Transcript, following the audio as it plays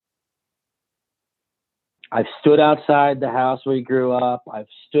I've stood outside the house where he grew up. I've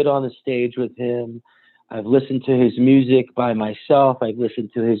stood on the stage with him. I've listened to his music by myself. I've listened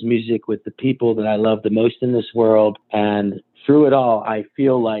to his music with the people that I love the most in this world. And through it all, I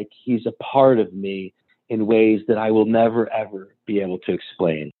feel like he's a part of me in ways that I will never, ever be able to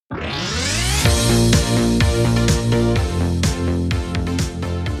explain.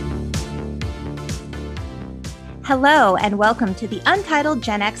 Hello, and welcome to the Untitled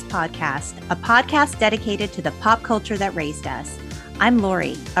Gen X podcast, a podcast dedicated to the pop culture that raised us. I'm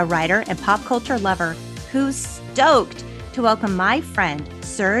Lori, a writer and pop culture lover who's stoked to welcome my friend,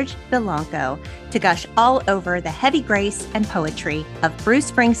 Serge Bielanko, to gush all over the heavy grace and poetry of Bruce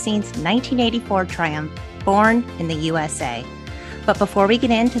Springsteen's 1984 triumph, Born in the USA. But before we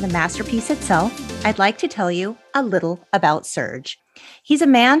get into the masterpiece itself, I'd like to tell you a little about Serge. He's a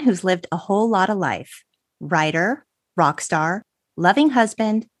man who's lived a whole lot of life. Writer, rock star, loving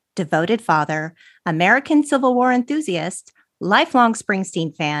husband, devoted father, American Civil War enthusiast, lifelong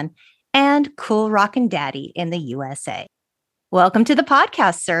Springsteen fan, and cool rockin' daddy in the USA. Welcome to the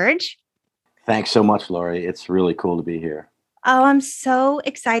podcast, Serge. Thanks so much, Lori. It's really cool to be here. Oh, I'm so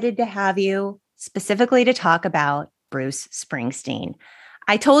excited to have you, specifically to talk about Bruce Springsteen.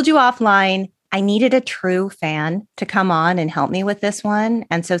 I told you offline I needed a true fan to come on and help me with this one,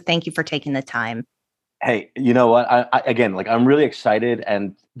 and so thank you for taking the time. Hey, you know what? I'm really excited,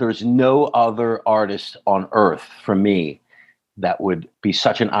 and there's no other artist on earth for me that would be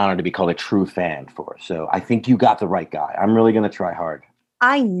such an honor to be called a true fan for. So I think you got the right guy. I'm really going to try hard.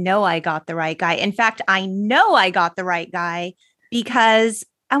 I know I got the right guy. In fact, I know I got the right guy because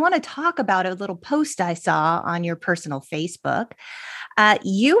I want to talk about a little post I saw on your personal Facebook.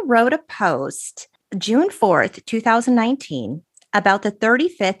 You wrote a post June 4th, 2019, about the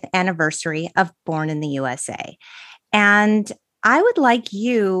 35th anniversary of Born in the USA. And I would like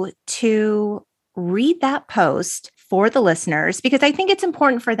you to read that post for the listeners, because I think it's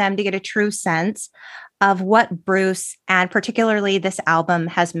important for them to get a true sense of what Bruce and particularly this album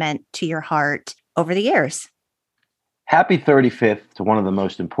has meant to your heart over the years. Happy 35th to one of the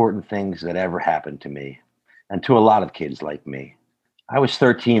most important things that ever happened to me, and to a lot of kids like me. I was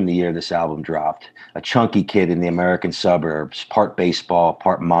 13 the year this album dropped, a chunky kid in the American suburbs, part baseball,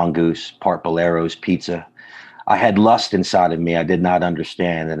 part mongoose, part Bolero's pizza. I had lust inside of me I did not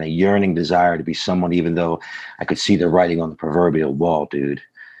understand, and a yearning desire to be someone even though I could see the writing on the proverbial wall, dude.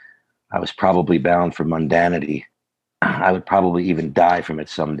 I was probably bound for mundanity. I would probably even die from it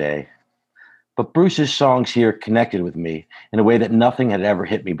someday. But Bruce's songs here connected with me in a way that nothing had ever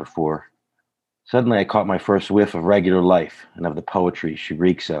hit me before. Suddenly, I caught my first whiff of regular life and of the poetry she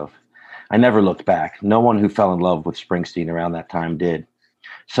reeks of. I never looked back. No one who fell in love with Springsteen around that time did.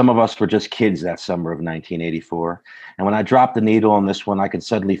 Some of us were just kids that summer of 1984. And when I dropped the needle on this one, I could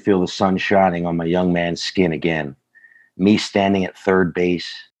suddenly feel the sun shining on my young man's skin again. Me standing at third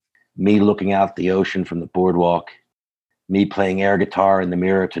base, me looking out the ocean from the boardwalk, me playing air guitar in the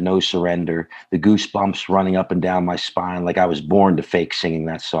mirror to No Surrender, the goosebumps running up and down my spine like I was born to fake singing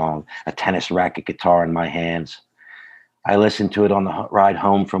that song, a tennis racket guitar in my hands. I listened to it on the ride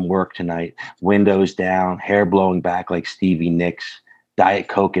home from work tonight, windows down, hair blowing back like Stevie Nicks, Diet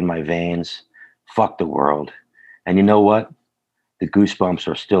Coke in my veins. Fuck the world. And you know what? The goosebumps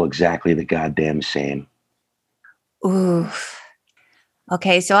are still exactly the goddamn same. Ooh.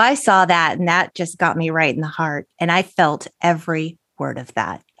 Okay, so I saw that and that just got me right in the heart. And I felt every word of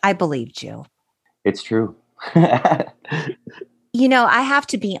that. I believed you. It's true. You know, I have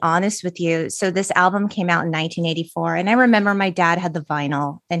to be honest with you. So this album came out in 1984. And I remember my dad had the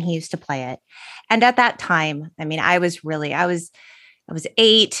vinyl and he used to play it. And at that time, I mean, I was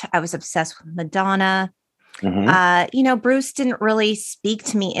 8. I was obsessed with Madonna. Mm-hmm. Bruce didn't really speak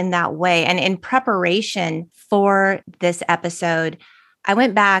to me in that way. And in preparation for this episode, I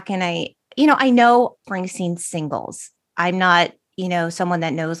went back and I know Springsteen singles. I'm not, someone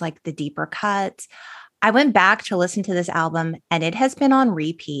that knows like the deeper cuts. I went back to listen to this album and it has been on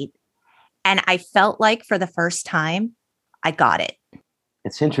repeat. And I felt like for the first time, I got it.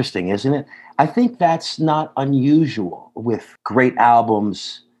 It's interesting, isn't it? I think that's not unusual with great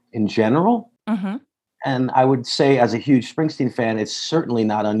albums in general. Mm-hmm. And I would say as a huge Springsteen fan, it's certainly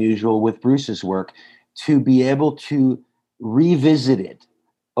not unusual with Bruce's work to be able to revisit it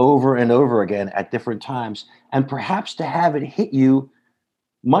over and over again at different times, and perhaps to have it hit you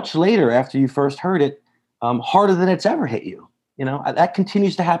much later after you first heard it, harder than it's ever hit you. That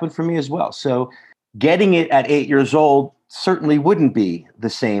continues to happen for me as well. So getting it at 8 years old certainly wouldn't be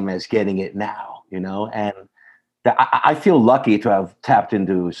the same as getting it now, and I feel lucky to have tapped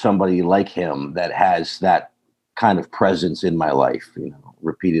into somebody like him that has that kind of presence in my life,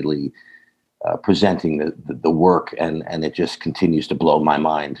 repeatedly presenting the work, and it just continues to blow my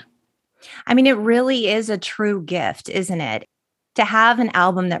mind. I mean, it really is a true gift, isn't it? To have an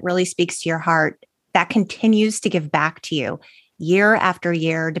album that really speaks to your heart, that continues to give back to you year after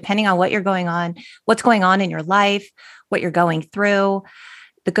year, depending on what's going on in your life, what you're going through,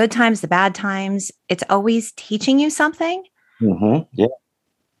 the good times, the bad times. It's always teaching you something. Mm-hmm. Yeah.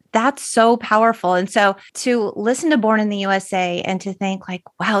 That's so powerful. And so to listen to Born in the USA and to think like,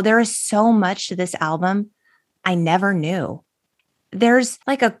 wow, there is so much to this album I never knew. There's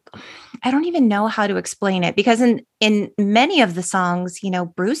like I don't even know how to explain it, because in many of the songs,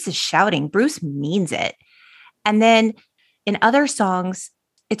 Bruce is shouting, Bruce means it. And then in other songs,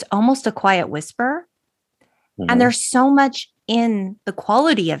 it's almost a quiet whisper. Mm-hmm. And there's so much in the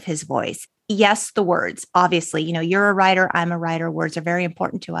quality of his voice. Yes, the words, obviously, you're a writer, I'm a writer. Words are very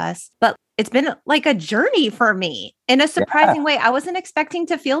important to us, but it's been like a journey for me in a surprising way. I wasn't expecting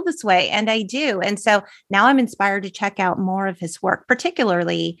to feel this way, and I do. And so now I'm inspired to check out more of his work,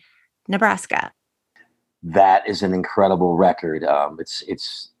 particularly Nebraska. That is an incredible record.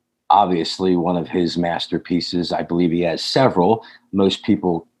 It's obviously one of his masterpieces. I believe he has several. Most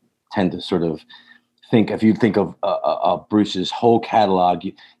people tend to sort of if you think of Bruce's whole catalog,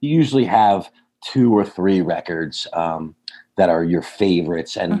 you usually have 2 or 3 records that are your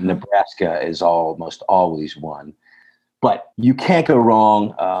favorites, and mm-hmm. Nebraska is almost always one. But you can't go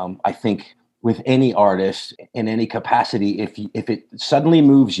wrong, I think, with any artist in any capacity if it suddenly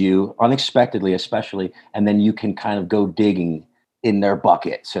moves you unexpectedly, especially, and then you can kind of go digging in their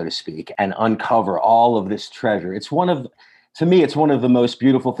bucket, so to speak, and uncover all of this treasure. To me, it's one of the most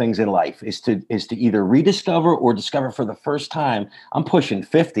beautiful things in life is to either rediscover or discover for the first time. I'm pushing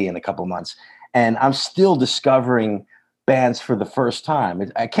 50 in a couple months, and I'm still discovering bands for the first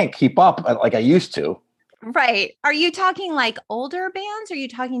time. I can't keep up like I used to. Right. Are you talking like older bands, or are you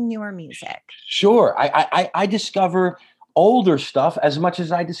talking newer music? Sure. I discover older stuff as much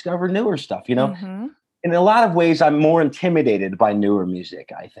as I discover newer stuff. Mm-hmm. In a lot of ways, I'm more intimidated by newer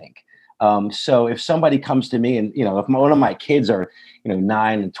music, I think. So if somebody comes to me and, if one of my kids are,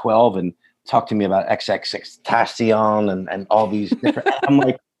 9 and 12 and talk to me about XXXTentacion and all these different, I'm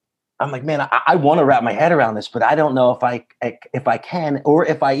like, man, I want to wrap my head around this, but I don't know if I can, or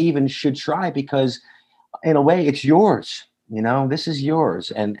if I even should try, because in a way it's yours, this is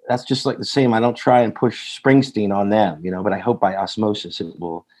yours. And that's just like the same. I don't try and push Springsteen on them, but I hope by osmosis it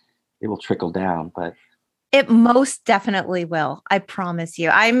will trickle down. But it most definitely will. I promise you.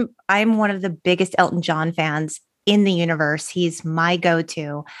 I'm one of the biggest Elton John fans in the universe. He's my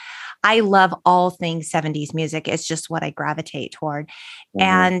go-to. I love all things 70s music. It's just what I gravitate toward. Mm-hmm.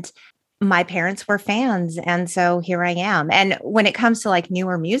 And my parents were fans. And so here I am. And when it comes to like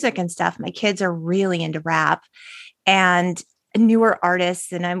newer music and stuff, my kids are really into rap and newer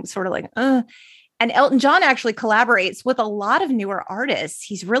artists. And I'm sort of like, And Elton John actually collaborates with a lot of newer artists.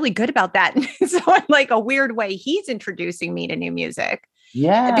 He's really good about that. So in like a weird way, he's introducing me to new music.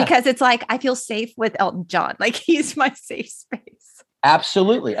 Yeah. Because it's like, I feel safe with Elton John. Like he's my safe space.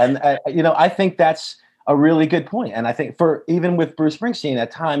 Absolutely. And, I think that's a really good point. And I think even with Bruce Springsteen,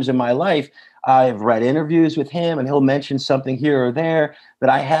 at times in my life, I've read interviews with him and he'll mention something here or there that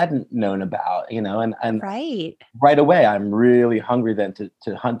I hadn't known about, and right away, I'm really hungry then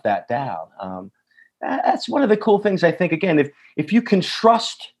to hunt that down. That's one of the cool things, I think, again, if you can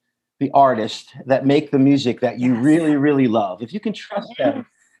trust the artist that make the music that you really, really love, if you can trust them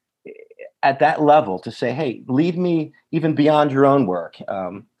at that level to say, hey, lead me even beyond your own work.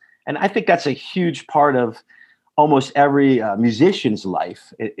 And I think that's a huge part of almost every musician's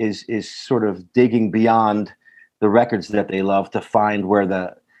life is sort of digging beyond the records that they love to find where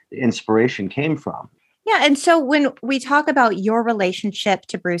the inspiration came from. Yeah. And so when we talk about your relationship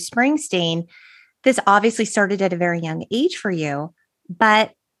to Bruce Springsteen, this obviously started at a very young age for you,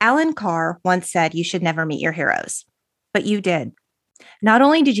 but Alan Carr once said you should never meet your heroes, but you did. Not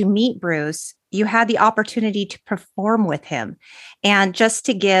only did you meet Bruce, you had the opportunity to perform with him. And just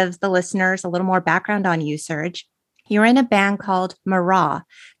to give the listeners a little more background on you, Serge, you're in a band called Mara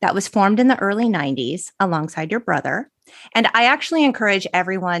that was formed in the early 90s alongside your brother. And I actually encourage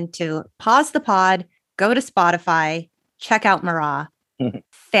everyone to pause the pod, go to Spotify, check out Mara.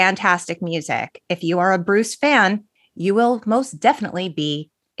 Fantastic music. If you are a Bruce fan, you will most definitely be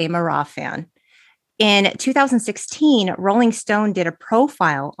a Mara fan. In 2016, Rolling Stone did a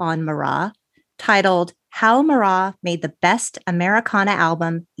profile on Mara titled How Mara Made the Best Americana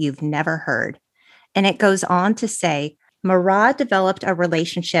Album You've Never Heard. And it goes on to say, Mara developed a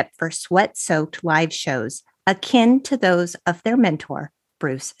relationship for sweat-soaked live shows akin to those of their mentor,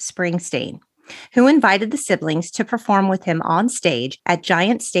 Bruce Springsteen. who invited the siblings to perform with him on stage at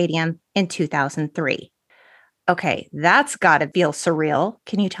Giant Stadium in 2003. Okay, that's got to feel surreal.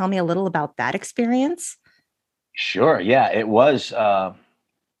 Can you tell me a little about that experience? Sure. Yeah, it was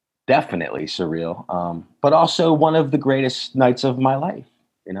definitely surreal, but also one of the greatest nights of my life.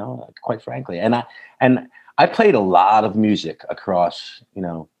 Quite frankly. And I played a lot of music across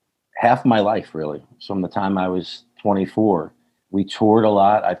half my life, really, from the time I was 24. We toured a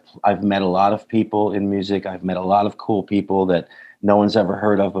lot. I've met a lot of people in music. I've met a lot of cool people that no one's ever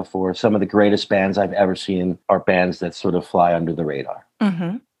heard of before. Some of the greatest bands I've ever seen are bands that sort of fly under the radar.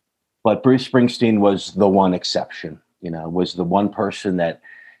 Mm-hmm. But Bruce Springsteen was the one exception, was the one person that,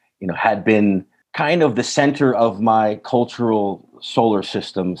 had been kind of the center of my cultural solar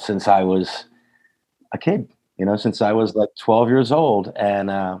system since I was a kid, since I was like 12 years old. And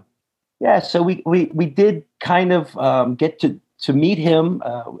so we did kind of get to meet him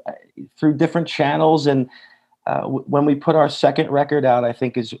through different channels. And when we put our second record out, I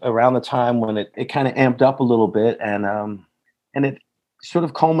think is around the time when it kind of amped up a little bit. And it sort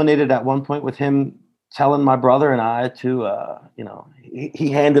of culminated at one point with him telling my brother and I to, he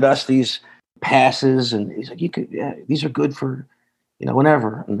handed us these passes and he's like, these are good for,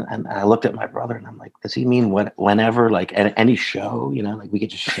 whenever. And I looked at my brother and I'm like, does he mean whenever, like any show, like we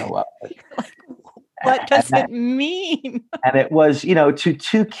could just show up? What does it mean? And it was, to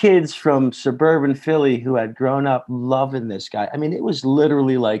two kids from suburban Philly who had grown up loving this guy. I mean, it was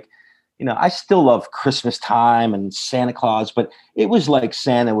literally like, I still love Christmas time and Santa Claus, but it was like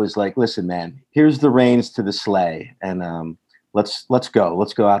Santa was like, listen, man, here's the reins to the sleigh. And let's go.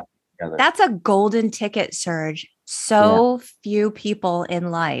 Let's go out together. That's a golden ticket, Serge. So few people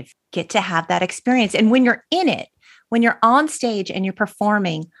in life get to have that experience. And when you're in it, when you're on stage and you're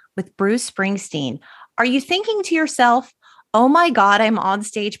performing with Bruce Springsteen, are you thinking to yourself, oh my God, I'm on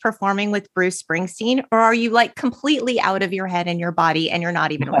stage performing with Bruce Springsteen? Or are you like completely out of your head and your body and you're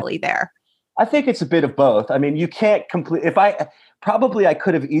not even really there? I think it's a bit of both. I mean, you can't I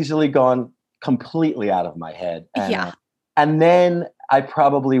could have easily gone completely out of my head. And then I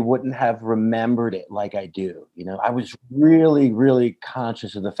probably wouldn't have remembered it like I do. I was really, really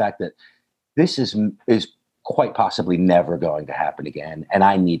conscious of the fact that this is quite possibly never going to happen again. And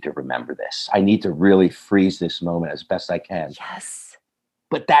I need to remember this. I need to really freeze this moment as best I can. Yes.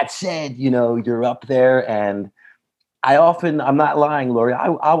 But that said, you're up there and I'm not lying, Lori,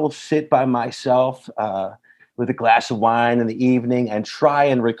 I will sit by myself with a glass of wine in the evening and try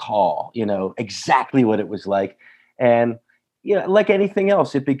and recall, exactly what it was like. And, like anything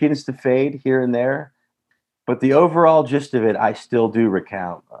else, it begins to fade here and there. But the overall gist of it, I still do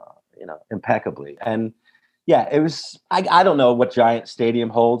recount, impeccably. And yeah, it was, I don't know what Giant Stadium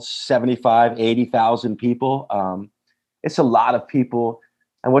holds, 75, 80,000 people. It's a lot of people.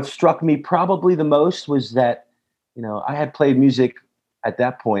 And what struck me probably the most was that, I had played music at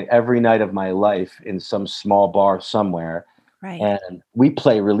that point every night of my life in some small bar somewhere. Right. And we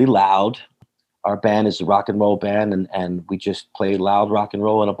play really loud. Our band is a rock and roll band, and we just play loud rock and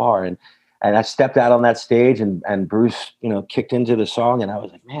roll in a bar. And I stepped out on that stage and Bruce, kicked into the song and I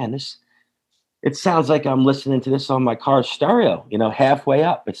was like, man, it sounds like I'm listening to this on my car stereo, halfway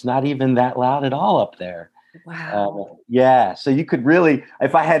up. It's not even that loud at all up there. Wow. So you could really,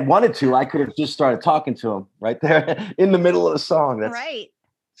 if I had wanted to, I could have just started talking to him right there in the middle of the song. That's right.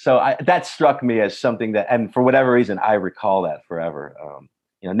 So that struck me as something that, and for whatever reason, I recall that forever.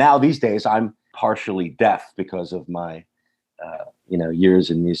 Now these days I'm partially deaf because of my, years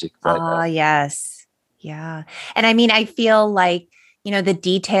in music. Yes. Yeah. And I mean, I feel like, the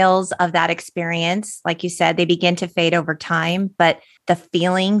details of that experience, like you said, they begin to fade over time, but the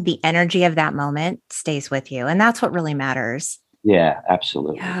feeling, the energy of that moment stays with you. And that's what really matters. Yeah,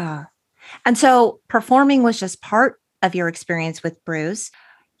 absolutely. Yeah. And so performing was just part of your experience with Bruce.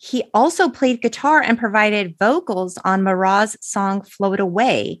 He also played guitar and provided vocals on Marat's song Float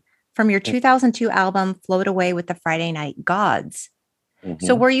Away from your 2002 album, Float Away with the Friday Night Gods. Mm-hmm.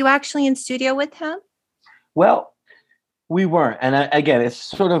 So were you actually in studio with him? Well, we weren't. And again, it's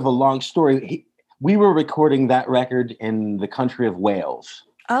sort of a long story. We were recording that record in the country of Wales.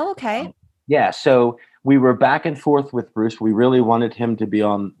 Oh, okay. So we were back and forth with Bruce. We really wanted him to be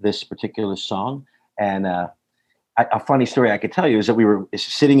on this particular song. And a funny story I could tell you is that we were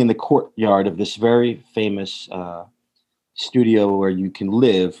sitting in the courtyard of this very famous studio where you can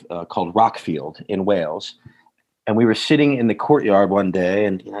live called Rockfield in Wales. And we were sitting in the courtyard one day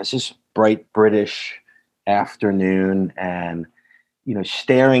and it's this bright British afternoon and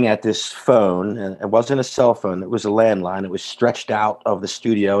staring at this phone, and it wasn't a cell phone, it was a landline. It was stretched out of the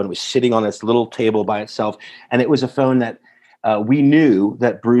studio and it was sitting on this little table by itself, and it was a phone that we knew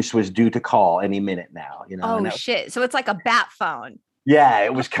that Bruce was due to call any minute now, Oh, shit. So it's like a bat phone. Yeah,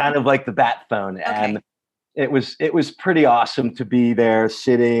 it was kind of like the bat phone. Okay. And it was pretty awesome to be there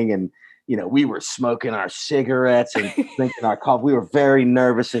sitting, and we were smoking our cigarettes and drinking our coffee. We were very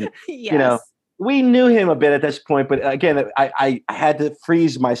nervous, and Yes. we knew him a bit at this point, but again, I had to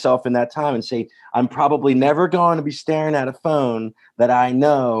freeze myself in that time and say, I'm probably never going to be staring at a phone that I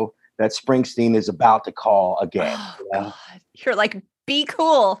know that Springsteen is about to call again. Oh, God. You're like, be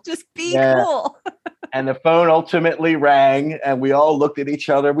cool. Just be cool. And the phone ultimately rang, and we all looked at each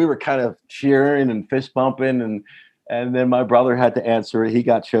other. We were kind of cheering and fist bumping, and then my brother had to answer it. He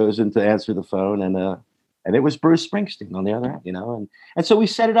got chosen to answer the phone, and it was Bruce Springsteen on the other end, and so we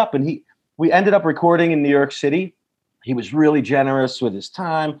set it up, and we ended up recording in New York City. He was really generous with his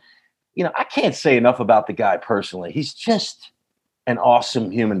time. I can't say enough about the guy personally. He's just an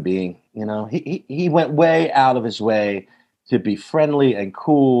awesome human being. He went way out of his way to be friendly and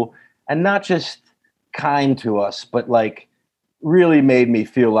cool, and not just kind to us, but like really made me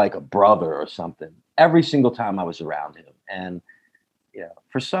feel like a brother or something every single time I was around him. And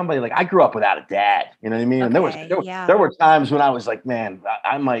for somebody like, I grew up without a dad, you know what I mean? Okay, And there were times when I was like, man,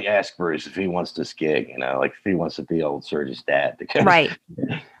 I might ask Bruce if he wants this gig, like if he wants to be old Serge's dad. Right.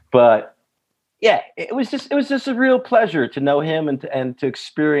 But yeah, it was just a real pleasure to know him and to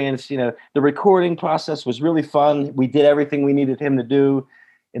experience, the recording process was really fun. We did everything we needed him to do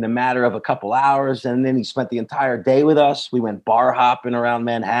in a matter of a couple hours. And then he spent the entire day with us. We went bar hopping around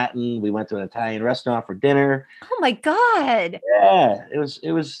Manhattan. We went to an Italian restaurant for dinner. Oh my God. Yeah,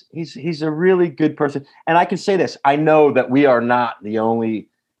 he's a really good person. And I can say this, I know that we are not the only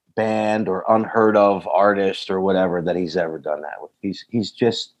band or unheard of artist or whatever that he's ever done that with. He's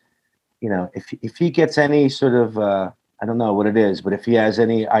just, if he gets any sort of, I don't know what it is, but if he has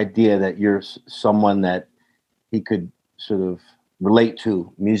any idea that you're someone that he could sort of relate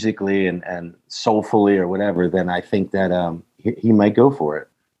to musically and soulfully or whatever, then I think that he might go for it.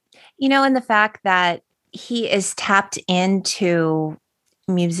 And the fact that he is tapped into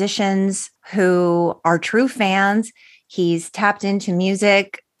musicians who are true fans. He's tapped into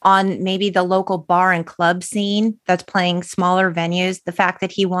music on maybe the local bar and club scene that's playing smaller venues. The fact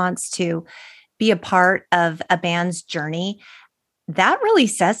that he wants to be a part of a band's journey, that really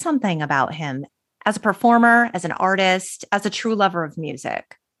says something about him as a performer, as an artist, as a true lover of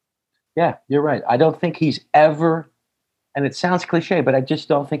music. Yeah, you're right. I don't think he's ever, and it sounds cliche, but I just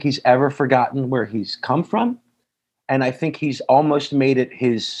don't think he's ever forgotten where he's come from. And I think he's almost made it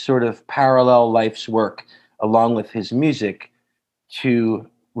his sort of parallel life's work, along with his music, to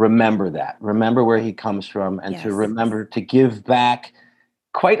remember where he comes from, and to remember to give back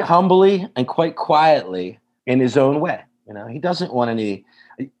quite humbly and quite quietly in his own way. He doesn't want any.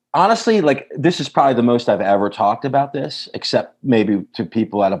 Honestly, like, this is probably the most I've ever talked about this, except maybe to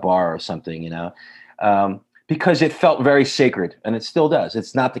people at a bar or something, because it felt very sacred, and it still does.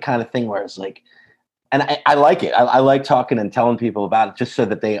 It's not the kind of thing where it's like, and I like it. I like talking and telling people about it just so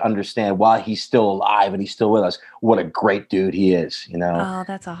that they understand, while he's still alive and he's still with us, what a great dude he is, Oh,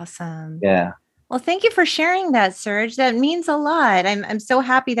 that's awesome. Yeah. Well, thank you for sharing that, Serge. That means a lot. I'm so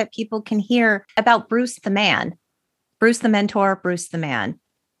happy that people can hear about Bruce the man, Bruce the mentor, Bruce the man.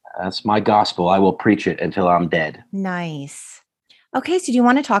 That's my gospel. I will preach it until I'm dead. Nice. Okay, so do you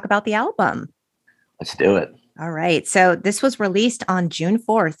want to talk about the album? Let's do it. All right. So this was released on June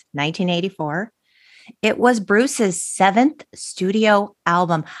 4th, 1984. It was Bruce's 7th studio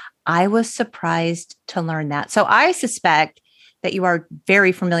album. I was surprised to learn that. So I suspect that you are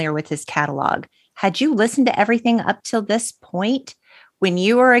very familiar with his catalog. Had you listened to everything up till this point when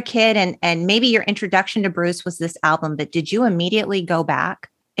you were a kid, and maybe your introduction to Bruce was this album, but did you immediately go back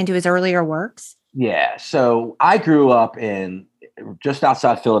into his earlier works? Yeah. So I grew up in just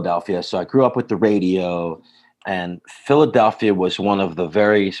outside Philadelphia. So I grew up with the radio, and Philadelphia was one of the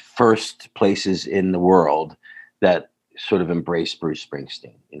very first places in the world that sort of embraced Bruce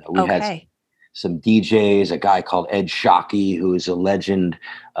Springsteen. We had some DJs, a guy called Ed Shockey, who is a legend.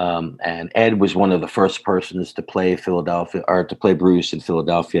 And Ed was one of the first persons to play Philadelphia, or to play Bruce in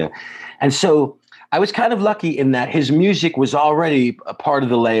Philadelphia. And so I was kind of lucky in that his music was already a part of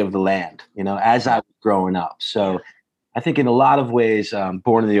the lay of the land, as I was growing up. So I think in a lot of ways,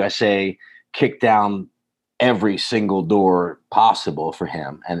 Born in the USA kicked down every single door possible for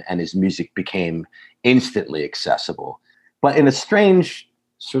him, and his music became instantly accessible. But in a strange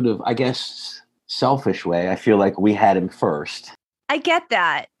sort of, I guess, selfish way, I feel like we had him first. I get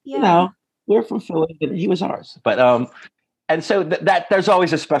that. Yeah. We're from Philly, and he was ours. But and so that there's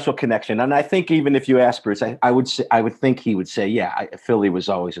always a special connection. And I think even if you ask Bruce, I would think he would say, yeah, Philly was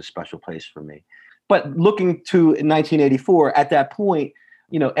always a special place for me. But looking to 1984, at that point,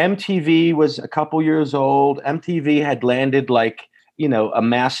 MTV was a couple years old. MTV had landed like, a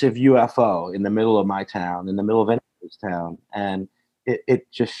massive UFO in the middle of my town, in the middle of anybody's town. And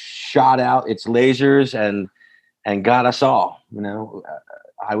it just shot out its lasers and got us all,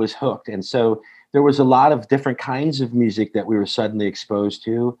 I was hooked. And so there was a lot of different kinds of music that we were suddenly exposed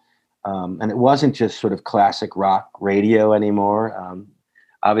to. And it wasn't just sort of classic rock radio anymore.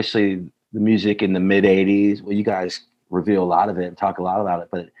 Obviously, the music in the mid 80s, well, you guys reveal a lot of it and talk a lot about it,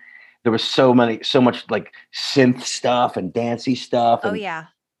 but there was so much like synth stuff and dancey stuff. Oh, yeah.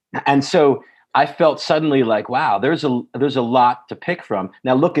 And so I felt suddenly like, wow, there's a lot to pick from.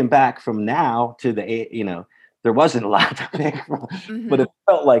 Now, looking back from now to there wasn't a lot to pick from, but it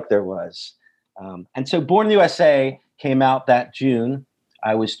felt like there was. And so Born in the USA came out that June.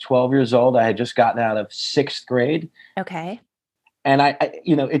 I was 12 years old. I had just gotten out of 6th grade. Okay. And I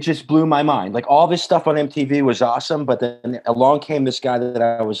it just blew my mind. Like all this stuff on MTV was awesome, but then along came this guy that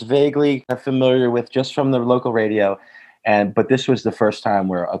I was vaguely familiar with just from the local radio. But this was the first time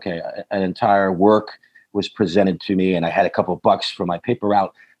where, an entire work was presented to me and I had a couple of bucks for my paper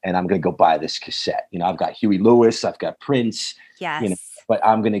route and I'm going to go buy this cassette. I've got Huey Lewis, I've got Prince, yes. But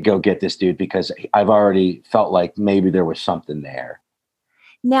I'm going to go get this dude because I've already felt like maybe there was something there.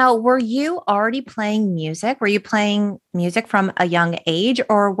 Now, were you already playing music? Were you playing music from a young age,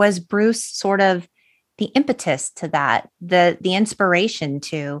 or was Bruce sort of the impetus to that, the inspiration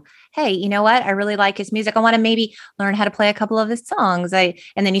to, hey, you know what? I really like his music. I want to maybe learn how to play a couple of his songs. And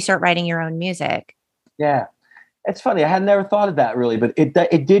then you start writing your own music. Yeah. It's funny. I had never thought of that really, but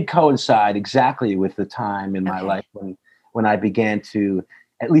it did coincide exactly with the time in my life when I began to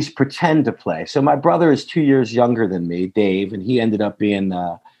at least pretend to play. So my brother is 2 years younger than me, Dave, and he ended up being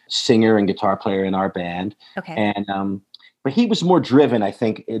a singer and guitar player in our band. Okay. And but he was more driven, I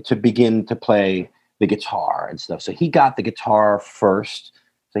think, to begin to play the guitar and stuff. So he got the guitar first.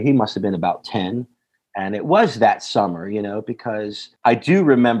 So he must have been about 10. And it was that summer, because I do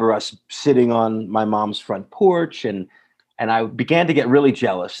remember us sitting on my mom's front porch and I began to get really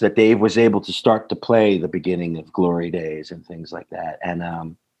jealous that Dave was able to start to play the beginning of Glory Days and things like that. And,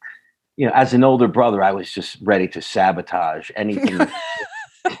 as an older brother, I was just ready to sabotage anything.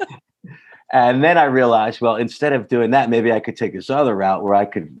 And then I realized, well, instead of doing that, maybe I could take this other route where I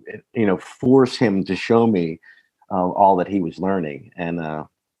could, force him to show me all that he was learning. And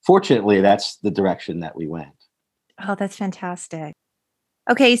fortunately, that's the direction that we went. Oh, that's fantastic.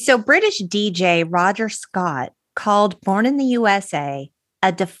 Okay, so British DJ Roger Scott called Born in the USA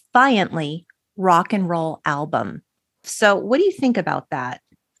a defiantly rock and roll album. So what do you think about that?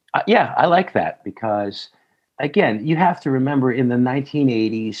 Yeah, I like that because, again, you have to remember in the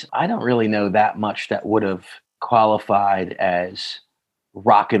 1980s, I don't really know that much that would have qualified as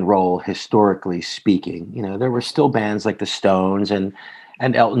rock and roll, historically speaking. There were still bands like the Stones and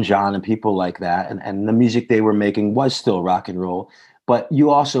Elton John and people like that. And the music they were making was still rock and roll. But you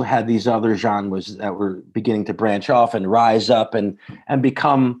also had these other genres that were beginning to branch off and rise up and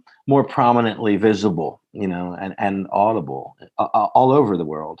become more prominently visible, and audible all over the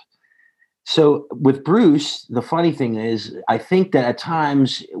world. So with Bruce, the funny thing is, I think that at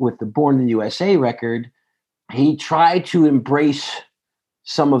times with the Born in the USA record, he tried to embrace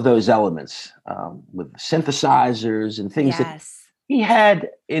some of those elements with synthesizers and things that he had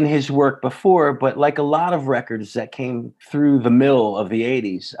in his work before, but like a lot of records that came through the mill of the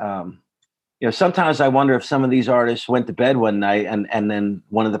 80s, sometimes I wonder if some of these artists went to bed one night and then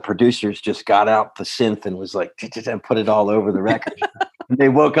one of the producers just got out the synth and was like, and put it all over the record. And they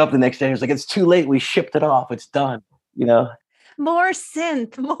woke up the next day and was like, it's too late. We shipped it off. It's done. More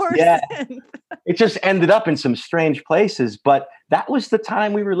synth, synth. It just ended up in some strange places, but that was the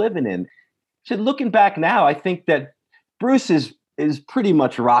time we were living in. So looking back now, I think that Bruce is pretty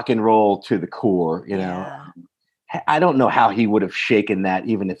much rock and roll to the core, Yeah. I don't know how he would have shaken that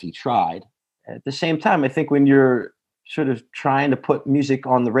even if he tried. At the same time, I think when you're sort of trying to put music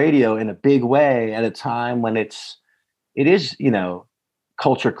on the radio in a big way at a time when it is,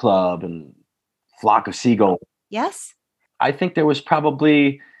 Culture Club and Flock of Seagulls. Yes. I think there was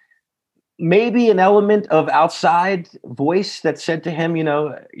probably maybe an element of outside voice that said to him,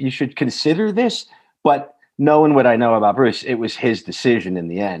 you should consider this, but knowing what I know about Bruce, it was his decision in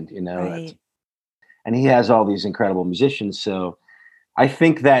the end, Right. And he has all these incredible musicians. So I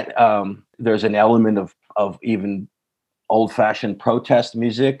think that there's an element of even old fashioned protest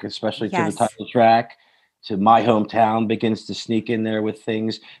music, especially to the title track, to My Hometown begins to sneak in there with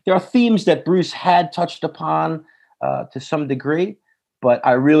things. There are themes that Bruce had touched upon to some degree, but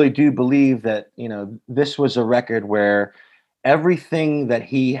I really do believe that, this was a record where everything that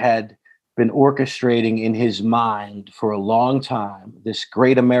he had been orchestrating in his mind for a long time, this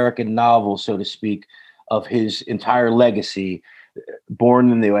great American novel, so to speak, of his entire legacy.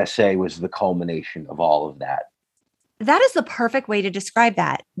 Born in the USA was the culmination of all of that. That is the perfect way to describe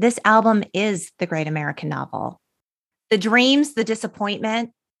that. This album is the great American novel. The dreams, the disappointment,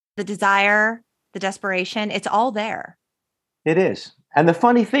 the desire, the desperation, it's all there. It is. And the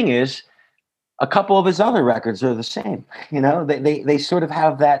funny thing is, a couple of his other records are the same. They sort of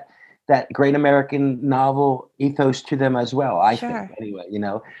have that great American novel ethos to them as well, I think,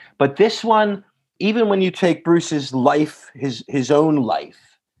 anyway, But this one, even when you take Bruce's life, his own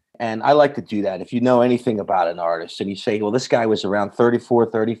life, and I like to do that. If you know anything about an artist and you say, well, this guy was around 34,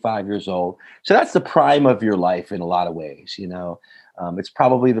 35 years old. So that's the prime of your life in a lot of ways, It's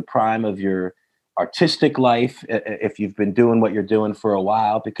probably the prime of your artistic life if you've been doing what you're doing for a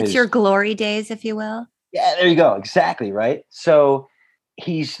while, because it's your glory days, if you will. Yeah, there you go. Exactly. Right. So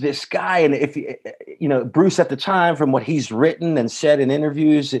he's this guy. And if Bruce at the time, from what he's written and said in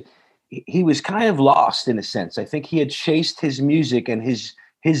interviews, he was kind of lost in a sense. I think he had chased his music and his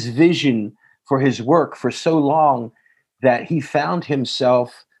vision for his work for so long that he found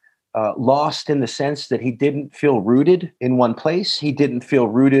himself lost in the sense that he didn't feel rooted in one place. He didn't feel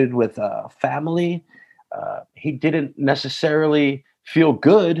rooted with a family. He didn't necessarily feel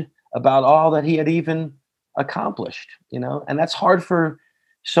good about all that he had even accomplished, and that's hard for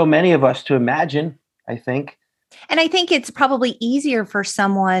so many of us to imagine, I think. And I think it's probably easier for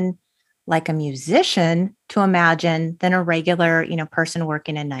someone like a musician to imagine than a regular, person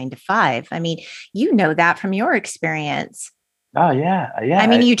working a 9 to 5. I mean, that from your experience. Oh, yeah. Yeah. I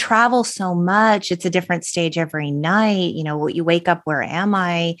mean, you travel so much. It's a different stage every night. You wake up, where am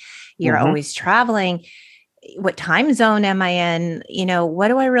I? You're always traveling. What time zone am I in? What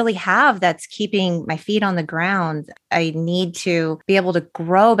do I really have that's keeping my feet on the ground? I need to be able to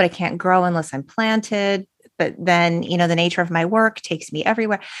grow, but I can't grow unless I'm planted. But then, the nature of my work takes me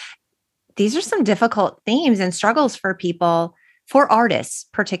everywhere. These are some difficult themes and struggles for people, for artists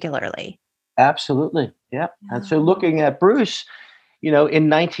particularly. Absolutely. Yeah. And so looking at Bruce, in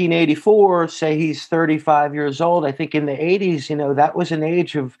 1984, say he's 35 years old. I think in the 80s, that was an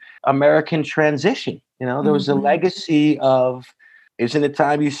age of American transition. There was a legacy of, isn't it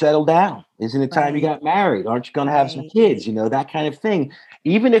time you settle down? Isn't it time you got married? Aren't you going to have some kids? That kind of thing.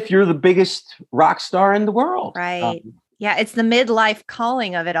 Even if you're the biggest rock star in the world. Right. Yeah. It's the midlife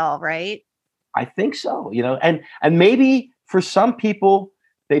calling of it all, right? I think so, and maybe for some people,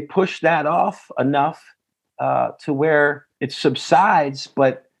 they push that off enough to where it subsides,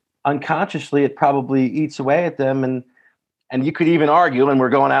 but unconsciously it probably eats away at them. And you could even argue, and we're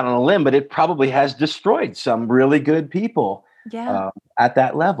going out on a limb, but it probably has destroyed some really good people at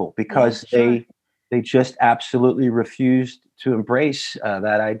that level because they just absolutely refused to embrace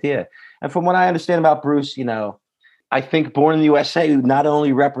that idea. And from what I understand about Bruce, I think Born in the USA not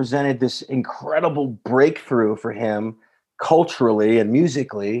only represented this incredible breakthrough for him culturally and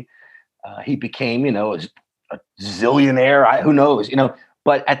musically, he became, a zillionaire, who knows,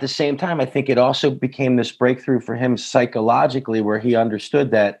 but at the same time, I think it also became this breakthrough for him psychologically, where he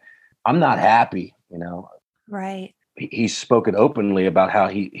understood that I'm not happy, Right. He's spoken openly about how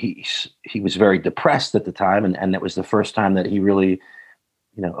he was very depressed at the time. And that was the first time that he really,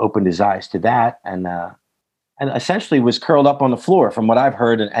 opened his eyes to that. And essentially was curled up on the floor from what I've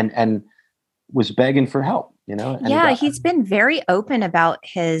heard and was begging for help, And he's been very open about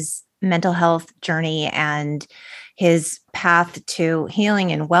his mental health journey and his path to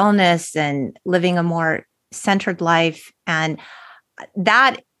healing and wellness and living a more centered life. And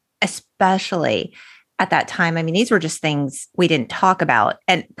that, especially at that time, I mean, these were just things we didn't talk about,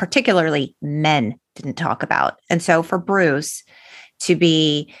 and particularly men didn't talk about. And so for Bruce to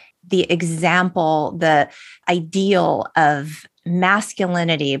be the example, the ideal of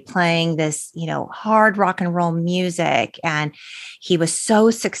masculinity, playing this, hard rock and roll music. And he was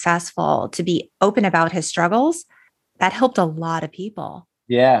so successful to be open about his struggles. That helped a lot of people.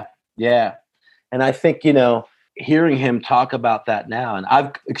 Yeah. Yeah. And I think, hearing him talk about that now, and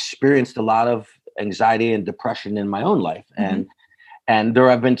I've experienced a lot of anxiety and depression in my own life. And there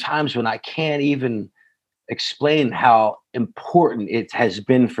have been times when I can't even explain how important it has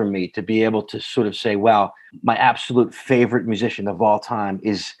been for me to be able to sort of say, well, my absolute favorite musician of all time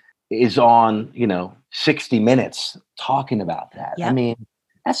is on, 60 Minutes talking about that. Yep. I mean,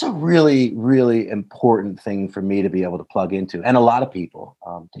 that's a really, really important thing for me to be able to plug into, and a lot of people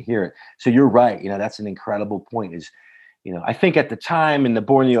to hear it. So you're right. That's an incredible point is, I think at the time in the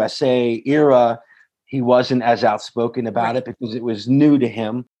Born in the USA era, he wasn't as outspoken about it because it was new to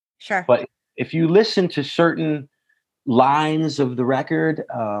him. Sure. But if you listen to certain lines of the record,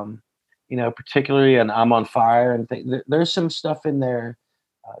 particularly and I'm on fire and there's some stuff in there,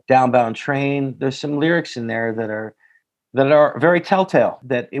 Downbound Train. There's some lyrics in there that are very telltale,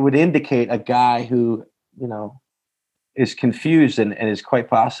 that it would indicate a guy who, is confused and is quite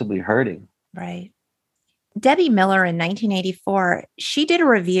possibly hurting. Right. Debbie Miller in 1984, she did a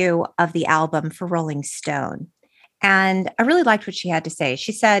review of the album for Rolling Stone. And I really liked what she had to say.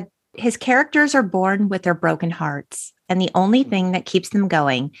 She said, his characters are born with their broken hearts. And the only thing that keeps them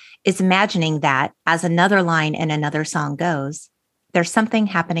going is imagining that, as another line in another song goes, there's something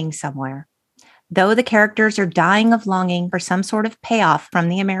happening somewhere. Though the characters are dying of longing for some sort of payoff from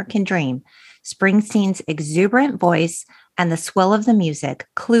the American dream, Springsteen's exuberant voice and the swell of the music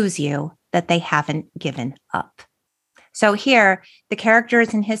clues you that they haven't given up. So here, the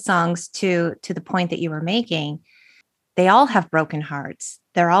characters in his songs, to the point that you were making, they all have broken hearts.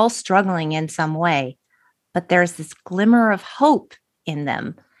 They're all struggling in some way, but there's this glimmer of hope in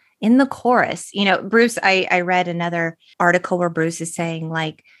them. In the chorus, Bruce, I read another article where Bruce is saying,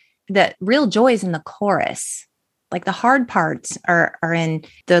 like, the real joy is in the chorus. Like, the hard parts are in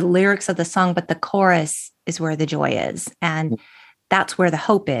the lyrics of the song, but the chorus is where the joy is. And that's where the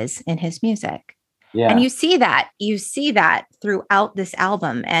hope is in his music. Yeah. And you see that throughout this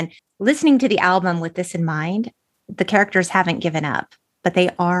album. And listening to the album with this in mind, the characters haven't given up, but they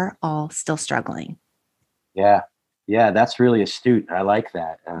are all still struggling. Yeah. Yeah. That's really astute. I like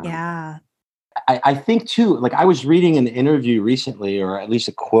that. Yeah. I think too, like, I was reading an interview recently, or at least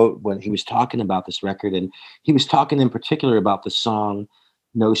a quote, when he was talking about this record, and he was talking in particular about the song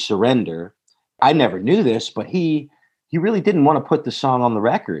No Surrender. I never knew this, but he really didn't want to put the song on the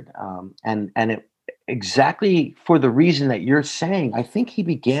record. And it exactly for the reason that you're saying. I think he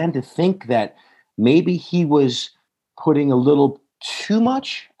began to think that maybe he was putting a little too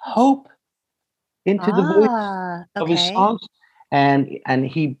much hope into the voice of his songs. And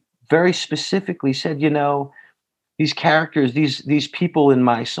he very specifically said, these characters, these people in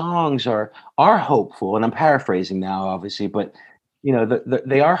my songs are hopeful. And I'm paraphrasing now, obviously, but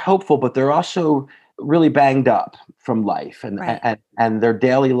they are hopeful, but they're also really banged up from life, and right. and their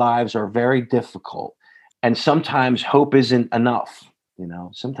daily lives are very difficult. And sometimes hope isn't enough.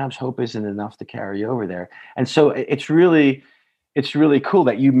 Sometimes hope isn't enough to carry over there. And so it's really cool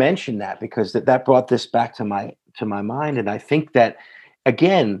that you mentioned that, because that brought this back to my mind. And I think that,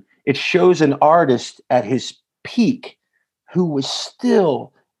 again, it shows an artist at his peak who was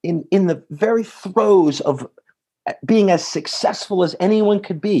still in the very throes of being as successful as anyone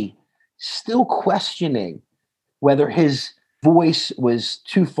could be, still questioning whether his voice was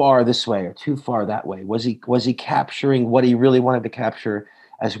too far this way or too far that way. Was he capturing what he really wanted to capture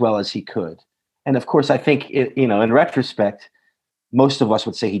as well as he could? And of course, I think in retrospect, most of us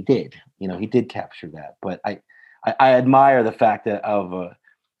would say he did. He did capture that. But I admire the fact that of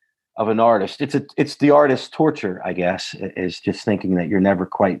an artist. It's the artist's torture, I guess, is just thinking that you're never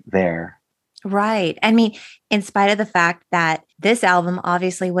quite there. Right. I mean, in spite of the fact that this album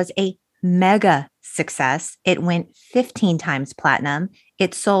obviously was a mega success, it went 15 times platinum.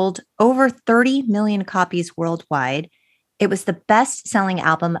 It sold over 30 million copies worldwide. It was the best-selling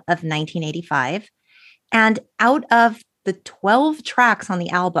album of 1985. And out of the 12 tracks on the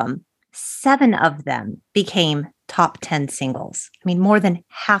album, 7 of them became top 10 singles. I mean, more than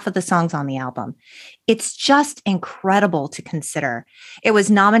half of the songs on the album. It's just incredible to consider. It was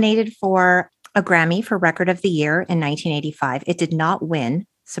nominated for a Grammy for Record of the Year in 1985. It did not win,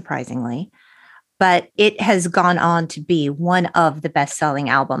 surprisingly, but it has gone on to be one of the best-selling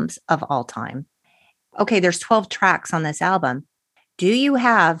albums of all time. Okay, there's 12 tracks on this album.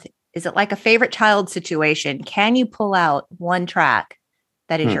 Is it like a favorite child situation? Can you pull out one track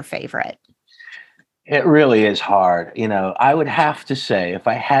that is your favorite? It really is hard. I would have to say, if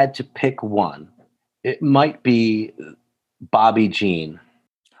I had to pick one, it might be Bobby Jean.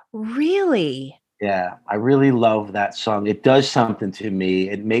 Really? Yeah, I really love that song. It does something to me.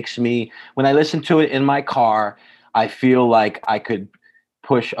 It makes me, when I listen to it in my car, I feel like I could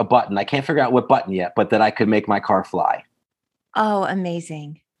push a button. I can't figure out what button yet, but that I could make my car fly. Oh,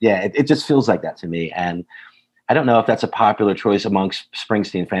 amazing. Yeah, it just feels like that to me. And I don't know if that's a popular choice amongst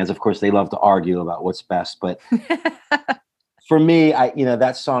Springsteen fans. Of course, they love to argue about what's best, but for me,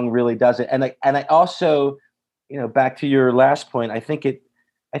 that song really does it. And I also, back to your last point, I think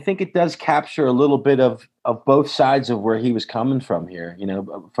it does capture a little bit of both sides of where he was coming from here,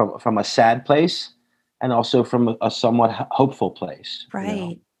 from a sad place and also from a somewhat hopeful place.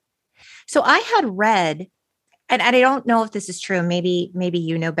 Right. So I had read, and I don't know if this is true, maybe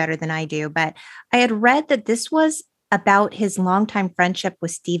you know better than I do, but I had read that this was about his longtime friendship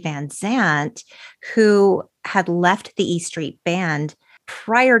with Steve Van Zandt, who had left the E Street Band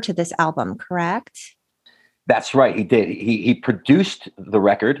prior to this album, correct? That's right. He did. He produced the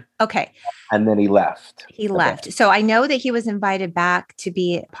record. Okay. And then he left. He left. So I know that he was invited back to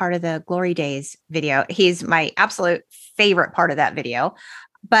be part of the Glory Days video. He's my absolute favorite part of that video.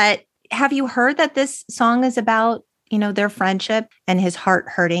 But have you heard that this song is about, their friendship and his heart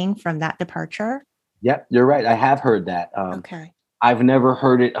hurting from that departure? Yep, you're right. I have heard that. Okay. I've never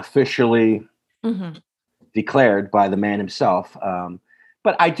heard it officially declared by the man himself.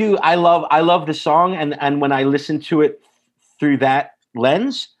 But I do. I love the song. And when I listen to it through that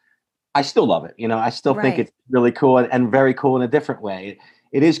lens, I still love it. I still think it's really cool and very cool in a different way.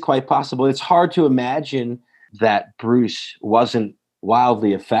 It is quite possible. It's hard to imagine that Bruce wasn't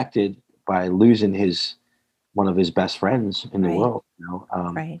wildly affected by losing one of his best friends in the world.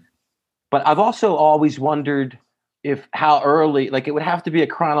 But I've also always wondered how early, like it would have to be a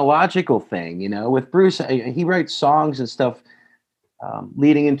chronological thing, with Bruce, he writes songs and stuff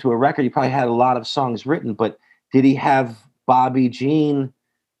leading into a record. He probably had a lot of songs written, but did he have Bobby Jean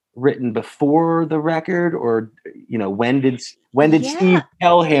written before the record, or when did Steve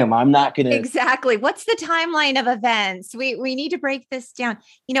tell him, I'm not gonna? Exactly. What's the timeline of events? We need to break this down.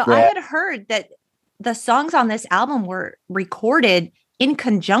 I had heard that the songs on this album were recorded in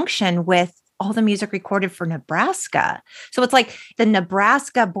conjunction with all the music recorded for Nebraska. So it's like the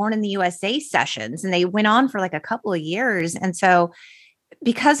Nebraska Born in the USA sessions, and they went on for like a couple of years. And so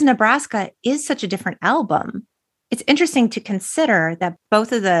because Nebraska is such a different album, it's interesting to consider that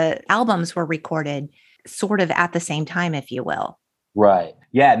both of the albums were recorded sort of at the same time, if you will. Right.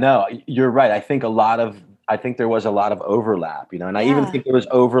 Yeah, no, you're right. I think there was a lot of overlap, and I even think there was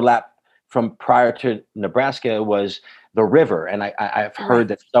overlap from prior to Nebraska was The River. And I've heard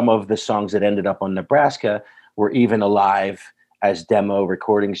that some of the songs that ended up on Nebraska were even alive as demo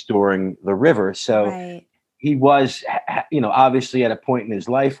recordings during The River. So he was, obviously at a point in his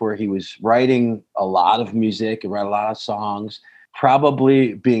life where he was writing a lot of music and write a lot of songs,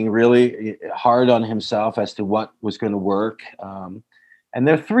 probably being really hard on himself as to what was going to work. And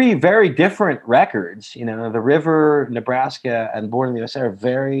they're three very different records. The River, Nebraska, and Born in the USA are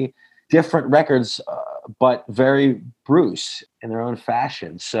very different records, but very Bruce in their own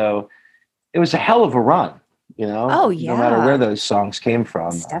fashion. So it was a hell of a run, Oh, yeah. No matter where those songs came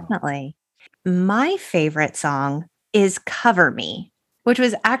from. Definitely. My favorite song is Cover Me, which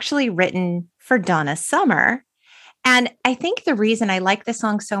was actually written for Donna Summer. And I think the reason I like this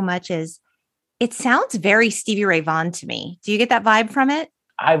song so much is it sounds very Stevie Ray Vaughan to me. Do you get that vibe from it?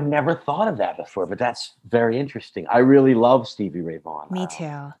 I've never thought of that before, but that's very interesting. I really love Stevie Ray Vaughan. Me too.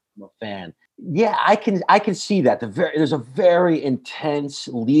 I'm a fan. Yeah, I can see that. There's a very intense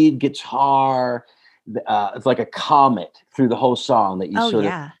lead guitar. It's like a comet through the whole song that you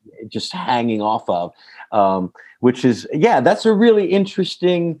of just hanging off of, which is, that's a really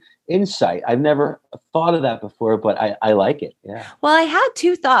interesting insight. I've never thought of that before, but I like it. Yeah. Well, I had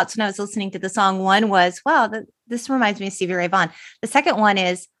two thoughts when I was listening to the song. One was, wow, this reminds me of Stevie Ray Vaughan. The second one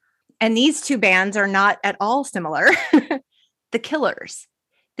is, and these two bands are not at all similar, The Killers.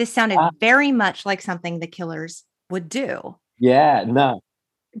 This sounded very much like something The Killers would do. Yeah, no.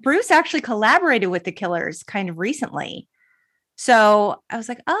 Bruce actually collaborated with The Killers kind of recently. So I was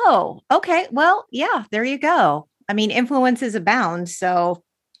like, oh, okay. Well, yeah, there you go. I mean, influences abound. So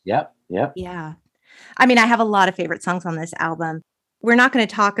Yep. Yeah. I mean, I have a lot of favorite songs on this album. We're not going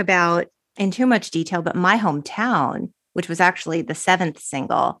to talk about in too much detail, but My Hometown, which was actually the 7th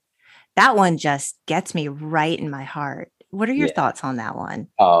single, that one just gets me right in my heart. What are your thoughts on that one?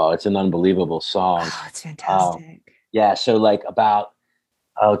 Oh, it's an unbelievable song. Oh, it's fantastic. So like about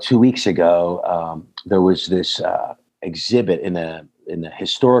 2 weeks ago, there was this exhibit in the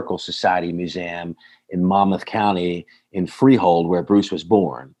Historical Society Museum in Monmouth County in Freehold, where Bruce was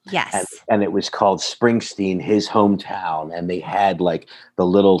born. Yes. And it was called Springsteen, His Hometown. And they had like the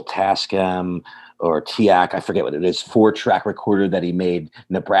little Tascam or TIAC, I forget what it is, 4-track recorder that he made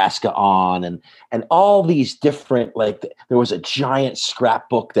Nebraska on. And all these different, like there was a giant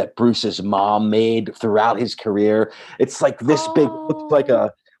scrapbook that Bruce's mom made throughout his career. It's like this big, looks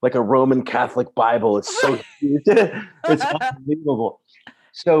like a Roman Catholic Bible. It's so huge. It's unbelievable.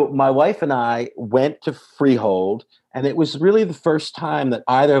 So my wife and I went to Freehold, and it was really the first time that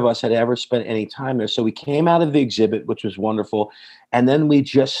either of us had ever spent any time there. So we came out of the exhibit, which was wonderful. And then we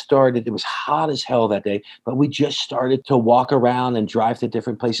just started, it was hot as hell that day, but we just started to walk around and drive to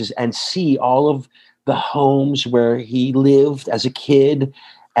different places and see all of the homes where he lived as a kid.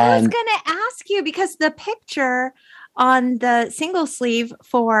 I was going to ask you, because the picture on the single sleeve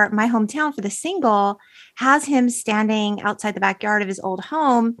for My Hometown, for the single, has him standing outside the backyard of his old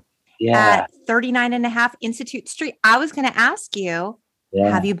home at 39.5 Institute Street. I was going to ask you,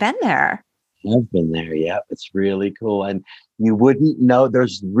 Yeah. Have you been there? I've been there. Yeah, it's really cool. And you wouldn't know,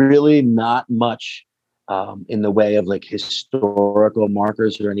 there's really not much in the way of like historical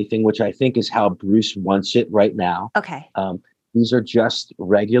markers or anything, which I think is how Bruce wants it right now. Okay. These are just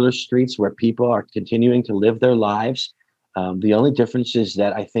regular streets where people are continuing to live their lives. The only difference is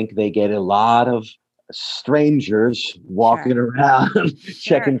that I think they get a lot of strangers walking Sure. around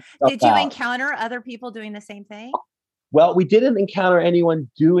Sure. checking stuff Did you out. encounter other people doing the same thing? Well, we didn't encounter anyone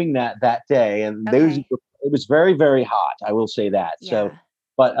doing that day, and Okay. it was very, very hot. I will say that. So, Yeah.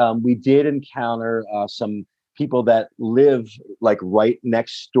 but we did encounter some people that live like right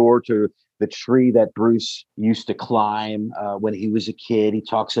next door to the tree that Bruce used to climb when he was a kid. He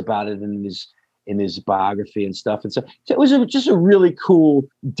talks about it in his biography and stuff. And so it was just a really cool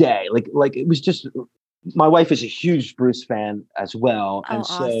day. Like it was just. My wife is a huge Bruce fan as well, Oh, and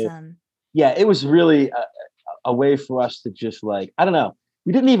so awesome. yeah, it was really a way for us to just like, I don't know,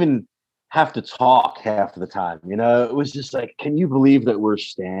 we didn't even have to talk half of the time. It was just like, can you believe that we're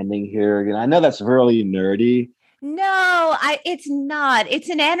standing here? I know that's really nerdy. No, it's not. It's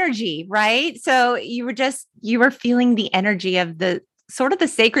an energy, right? So you were feeling the energy of the sort of the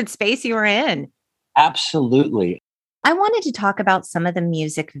sacred space you were in. Absolutely. I wanted to talk about some of the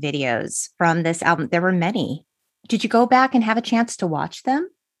music videos from this album. There were many. Did you go back and have a chance to watch them?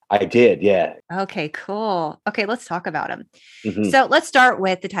 I did. Yeah. Okay, cool. Okay, let's talk about them. Hmm. So let's start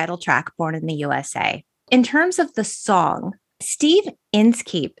with the title track, Born in the USA. In terms of the song, Steve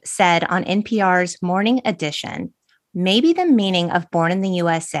Inskeep said on NPR's Morning Edition, maybe the meaning of Born in the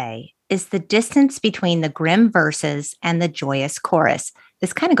USA is the distance between the grim verses and the joyous chorus.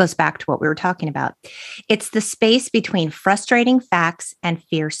 This kind of goes back to what we were talking about. It's the space between frustrating facts and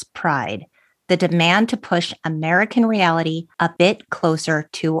fierce pride, the demand to push American reality a bit closer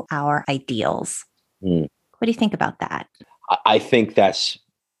to our ideals. Mm. What do you think about that? I think that's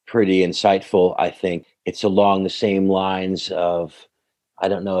pretty insightful. I think it's along the same lines of, I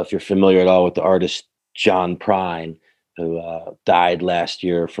don't know if you're familiar at all with the artist John Prine, who died last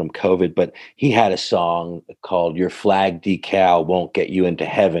year from COVID, but he had a song called Your Flag Decal Won't Get You Into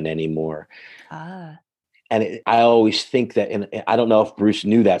Heaven Anymore. Ah. And I always think that, and I don't know if Bruce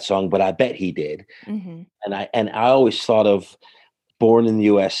knew that song, but I bet he did. Mm-hmm. And I always thought of Born in the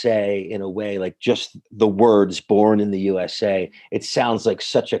USA in a way, like just the words Born in the USA. It sounds like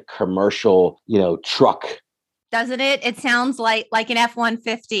such a commercial, truck. Doesn't it? It sounds like an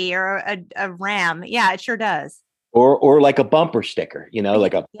F-150 or a Ram. Yeah, it sure does. Or like a bumper sticker,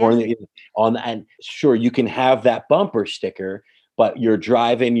 like a Yes. born on, and sure, you can have that bumper sticker, but you're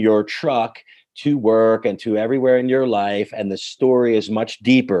driving your truck to work and to everywhere in your life, and the story is much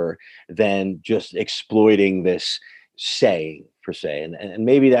deeper than just exploiting this saying per se. And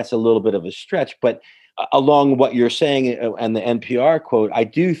maybe that's a little bit of a stretch, but along what you're saying and the NPR quote, I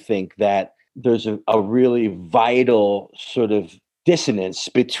do think that there's a really vital sort of dissonance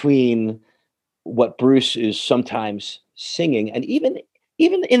between what Bruce is sometimes singing, and even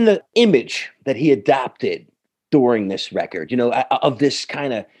in the image that he adopted during this record, of this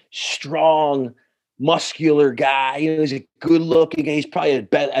kind of strong, muscular guy. He's a good looking. He's probably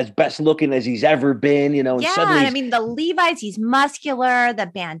as best looking as he's ever been. And Yeah, suddenly, I mean the Levi's, he's muscular, the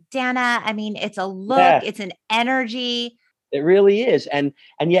bandana. I mean, it's a look, yeah, it's an energy. it really is. And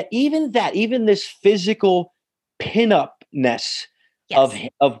yet, even this physical pinupness of Yes.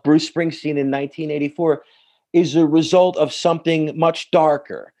 of Bruce Springsteen in 1984 is a result of something much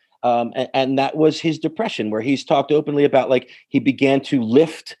darker. And that was his depression, where he's talked openly about, like, he began to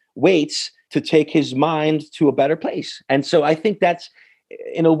lift weights to take his mind to a better place. And so I think that's,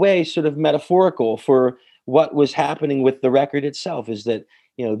 in a way, sort of metaphorical for what was happening with the record itself, is that,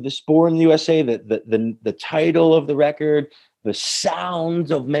 this Born in the USA, the title of the record, the sound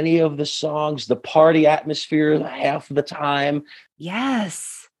of many of the songs, the party atmosphere half of the time.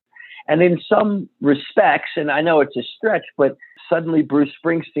 Yes. And in some respects, and I know it's a stretch, but suddenly Bruce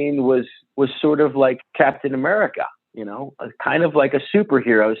Springsteen was sort of like Captain America, kind of like a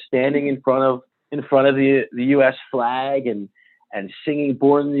superhero standing in front of the U.S. flag and singing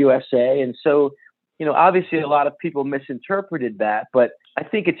Born in the USA. And so, obviously a lot of people misinterpreted that, but I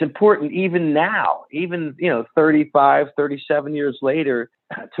think it's important even now, even, 35, 37 years later,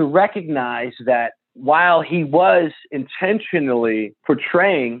 to recognize that while he was intentionally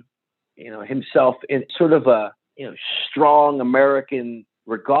portraying, himself in sort of a, strong American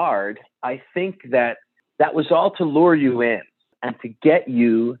regard, I think that was all to lure you in and to get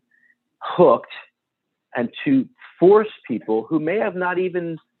you hooked and to force people who may have not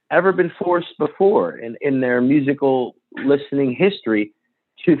even ever been forced before in their musical listening history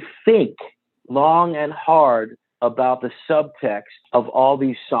to think long and hard about the subtext of all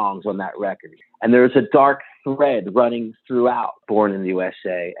these songs on that record. And there's a dark thread running throughout Born in the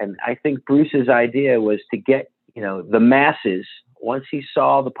USA. And I think Bruce's idea was to get, the masses, once he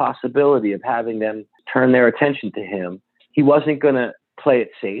saw the possibility of having them turn their attention to him, he wasn't going to play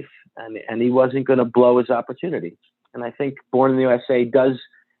it safe, and he wasn't going to blow his opportunity. And I think Born in the USA does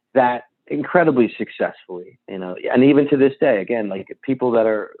that incredibly successfully, and even to this day, again, like people that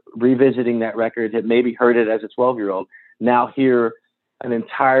are revisiting that record that maybe heard it as a 12-year-old now hear an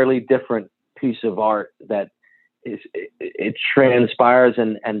entirely different piece of art that it transpires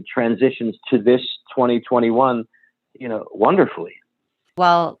and transitions to this 2021, wonderfully.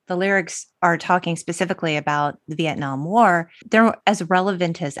 While the lyrics are talking specifically about the Vietnam War, they're as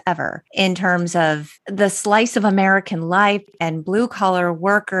relevant as ever in terms of the slice of American life and blue collar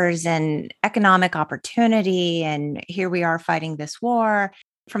workers and economic opportunity. And here we are fighting this war.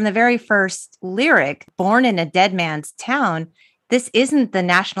 From the very first lyric, Born in a Dead Man's Town, this isn't the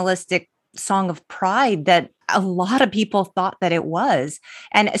nationalistic song of pride that a lot of people thought that it was.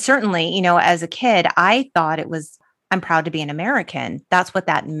 And certainly, as a kid, I thought it was, I'm proud to be an American. That's what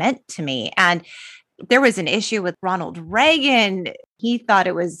that meant to me. And there was an issue with Ronald Reagan. He thought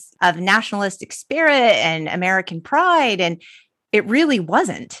it was of nationalistic spirit and American pride. And it really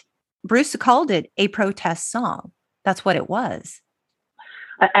wasn't. Bruce called it a protest song. That's what it was.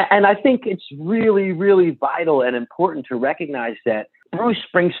 And I think it's really, really vital and important to recognize that Bruce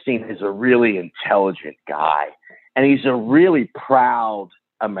Springsteen is a really intelligent guy, and he's a really proud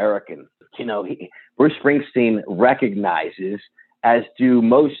American. Bruce Springsteen recognizes, as do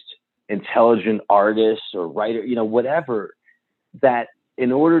most intelligent artists or writers, whatever, that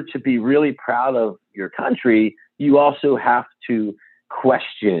in order to be really proud of your country, you also have to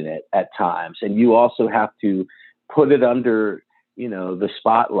question it at times. And you also have to put it under, the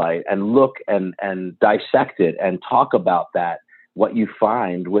spotlight and look and dissect it and talk about that, what you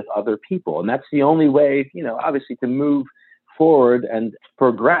find with other people. And that's the only way, obviously, to move forward and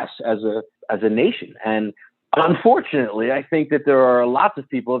progress as a nation. And unfortunately, I think that there are lots of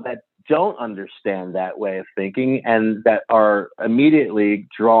people that don't understand that way of thinking and that are immediately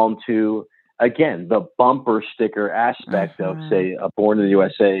drawn to, again, the bumper sticker aspect of, say, a Born in the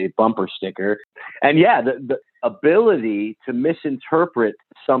USA bumper sticker. And yeah, the ability to misinterpret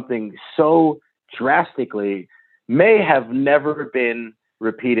something so drastically may have never been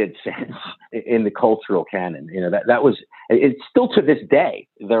repeated since in the cultural canon. That was, it's still to this day,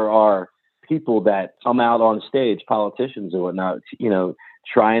 there are people that come out on stage, politicians or whatnot,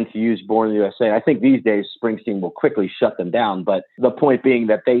 trying to use Born in the USA. I think these days Springsteen will quickly shut them down. But the point being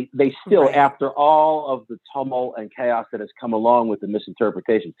that they still, right, after all of the tumult and chaos that has come along with the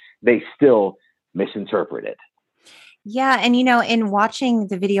misinterpretation, they still misinterpret it. Yeah. And, in watching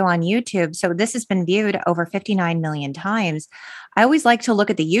the video on YouTube, so this has been viewed over 59 million times. I always like to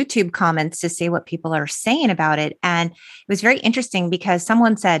look at the YouTube comments to see what people are saying about it. And it was very interesting because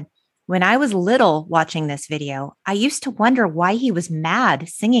someone said, when I was little watching this video, I used to wonder why he was mad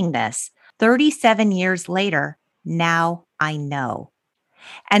singing this. 37 years later, now I know.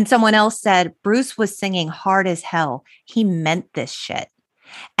 And someone else said, Bruce was singing hard as hell. He meant this shit.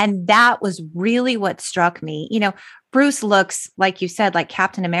 And that was really what struck me. Bruce looks, like you said, like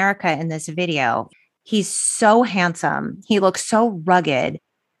Captain America in this video. He's so handsome. He looks so rugged,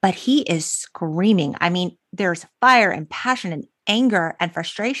 but he is screaming. I mean, there's fire and passion and anger and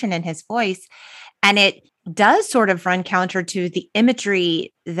frustration in his voice. And it does sort of run counter to the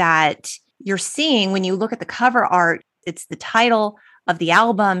imagery that you're seeing when you look at the cover art. It's the title of the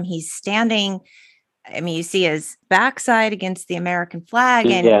album. He's standing. I mean, you see his backside against the American flag,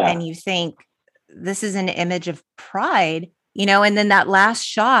 and you think this is an image of pride, and then that last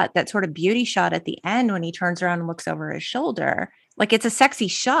shot, that sort of beauty shot at the end when he turns around and looks over his shoulder, like it's a sexy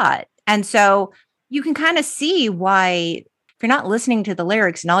shot. And so you can kind of see why, if you're not listening to the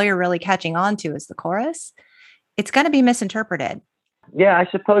lyrics and all you're really catching on to is the chorus, it's going to be misinterpreted. Yeah, I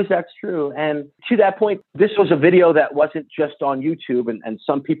suppose that's true. And to that point, this was a video that wasn't just on YouTube, and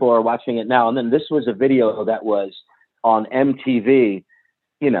some people are watching it now. And then this was a video that was on MTV,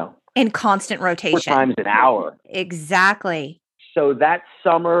 in constant rotation. 4 times an hour. Exactly. So that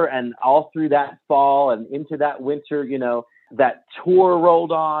summer and all through that fall and into that winter, that tour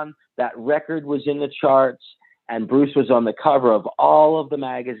rolled on, that record was in the charts, and Bruce was on the cover of all of the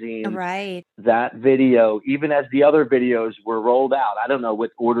magazines. Right. That video, even as the other videos were rolled out, I don't know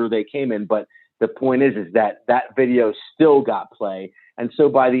what order they came in, but the point is that video still got play. And so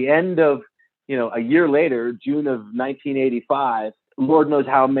by the end of, a year later, June of 1985, Lord knows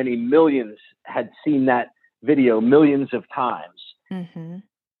how many millions had seen that video millions of times. Mm-hmm.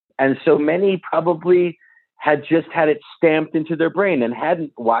 And so many probably had just had it stamped into their brain and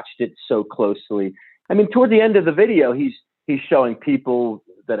hadn't watched it so closely. I mean, toward the end of the video, he's showing people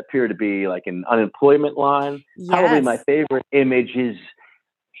that appear to be like an unemployment line. Yes. Probably my favorite image is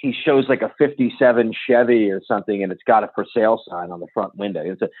he shows like a 57 Chevy or something, and it's got a for sale sign on the front window.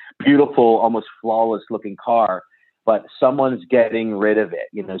 It's a beautiful, almost flawless looking car, but someone's getting rid of it.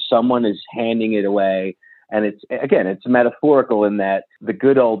 You know, someone is handing it away. And it's metaphorical in that the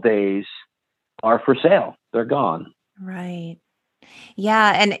good old days are for sale. They're gone. Right.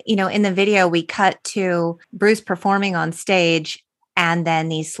 Yeah. And, in the video, we cut to Bruce performing on stage and then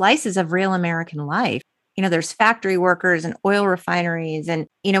these slices of real American life. There's factory workers and oil refineries. And,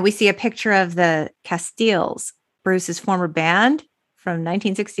 we see a picture of the Castiles, Bruce's former band from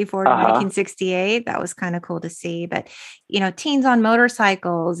 1964 to 1968. That was kind of cool to see. But, teens on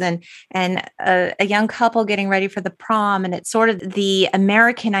motorcycles and a young couple getting ready for the prom. And it's sort of the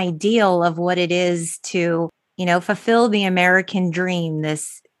American ideal of what it is to, fulfill the American dream,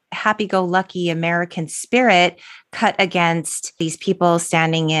 this happy-go-lucky American spirit cut against these people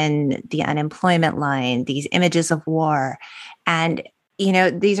standing in the unemployment line, these images of war. And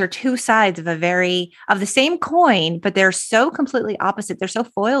these are two sides of the same coin, but they're so completely opposite. They're so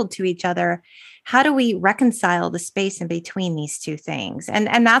foiled to each other. How do we reconcile the space in between these two things?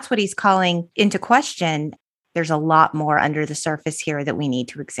 And that's what he's calling into question. There's a lot more under the surface here that we need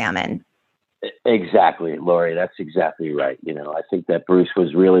to examine. Exactly, Lori. That's exactly right. I think that Bruce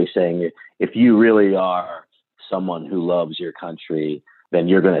was really saying, if you really are someone who loves your country, then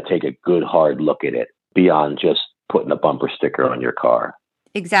you're going to take a good hard look at it beyond just putting a bumper sticker on your car.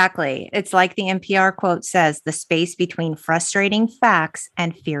 Exactly. It's like the NPR quote says, the space between frustrating facts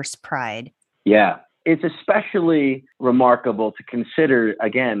and fierce pride. Yeah. It's especially remarkable to consider,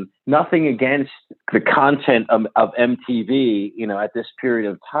 again, nothing against the content of MTV, at this period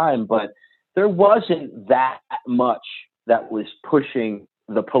of time, but there wasn't that much that was pushing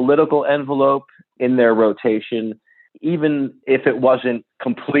the political envelope in their rotation, even if it wasn't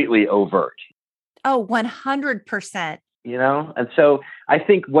completely overt. Oh, 100%. And so I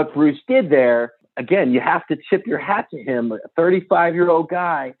think what Bruce did there, again, you have to tip your hat to him, a 35-year-old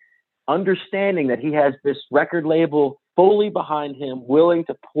guy, understanding that he has this record label fully behind him, willing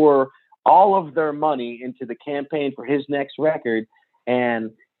to pour all of their money into the campaign for his next record.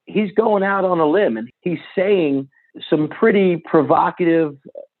 And he's going out on a limb and he's saying some pretty provocative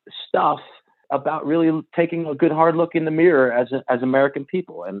stuff about really taking a good hard look in the mirror as American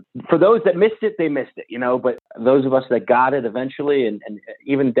people. And for those that missed it, they missed it, but those of us that got it eventually and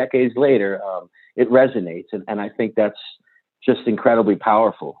even decades later, it resonates. And I think that's just incredibly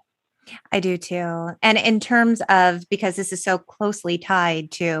powerful. I do too. And in terms of, because this is so closely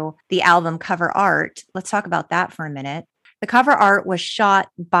tied to the album cover art, let's talk about that for a minute. The cover art was shot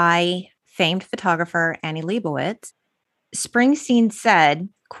by famed photographer Annie Leibovitz. Springsteen said,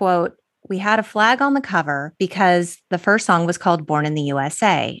 quote, "We had a flag on the cover because the first song was called Born in the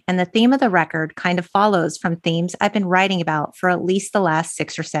USA. And the theme of the record kind of follows from themes I've been writing about for at least the last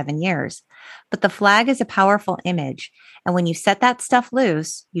 6 or 7 years. But the flag is a powerful image. And when you set that stuff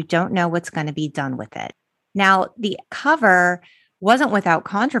loose, you don't know what's going to be done with it." Now, the cover wasn't without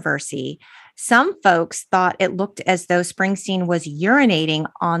controversy. Some folks thought it looked as though Springsteen was urinating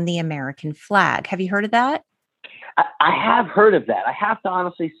on the American flag. Have you heard of that? I have heard of that. I have to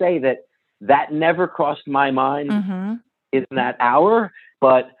honestly say that never crossed my mind in that hour,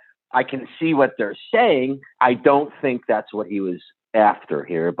 but I can see what they're saying. I don't think that's what he was after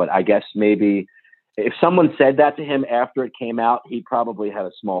here, but I guess maybe if someone said that to him after it came out, he probably had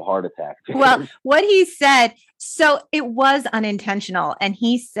a small heart attack. Well, what he said, so it was unintentional. And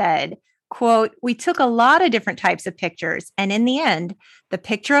he said, quote, "We took a lot of different types of pictures. And in the end, the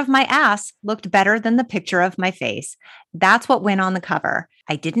picture of my ass looked better than the picture of my face. That's what went on the cover.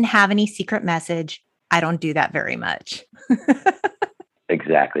 I didn't have any secret message. I don't do that very much."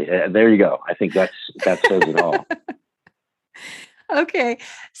 Exactly. There you go. I think that says it all. Okay.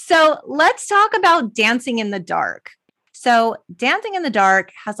 So let's talk about Dancing in the Dark. So Dancing in the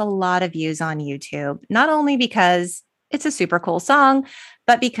Dark has a lot of views on YouTube, not only because it's a super cool song,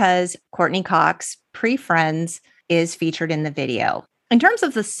 but because Courtney Cox, pre-Friends, is featured in the video. In terms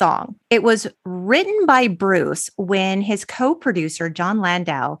of the song, it was written by Bruce when his co-producer, John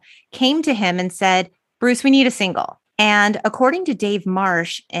Landau, came to him and said, "Bruce, we need a single." And according to Dave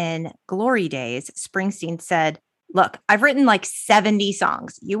Marsh in Glory Days, Springsteen said, "Look, I've written like 70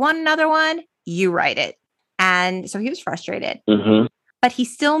 songs. You want another one? You write it." And so he was frustrated, but he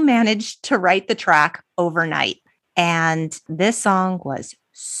still managed to write the track overnight. And this song was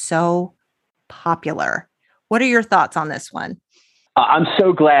so popular. What are your thoughts on this one? I'm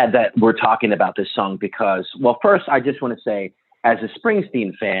so glad that we're talking about this song because, well, first, I just want to say, as a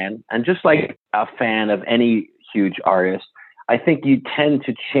Springsteen fan, and just like a fan of any huge artist, I think you tend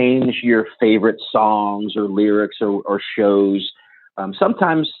to change your favorite songs or lyrics or shows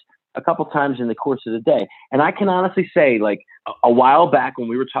sometimes a couple times in the course of the day. And I can honestly say, like a while back when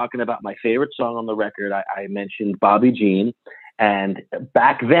we were talking about my favorite song on the record, I mentioned Bobby Jean. And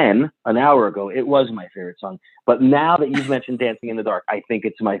back then, an hour ago, it was my favorite song. But now that you've mentioned Dancing in the Dark, I think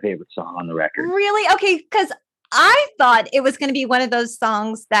it's my favorite song on the record. Really? Okay, because I thought it was going to be one of those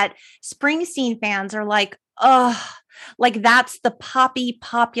songs that Springsteen fans are like, oh, like that's the poppy,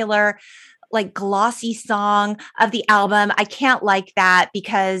 popular, like glossy song of the album. I can't like that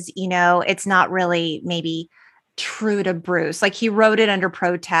because, it's not really maybe true to Bruce. Like he wrote it under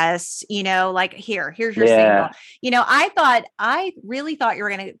protest, like here's your single. I really thought you were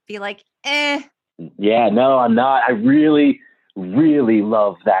going to be like, eh. Yeah, no, I'm not. I really, really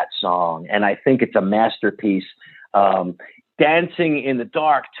love that song. And I think it's a masterpiece. Dancing in the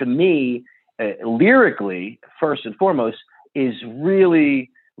Dark, to me, lyrically, first and foremost, is really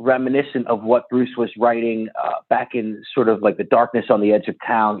reminiscent of what Bruce was writing back in sort of like the Darkness on the Edge of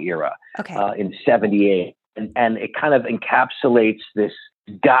Town era in 78. And it kind of encapsulates this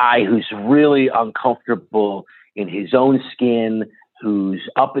guy who's really uncomfortable in his own skin, who's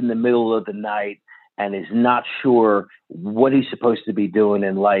up in the middle of the night and is not sure what he's supposed to be doing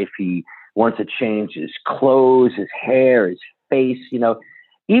in life. He wants to change his clothes, his hair, his face.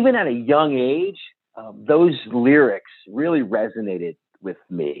 Even at a young age, those lyrics really resonated with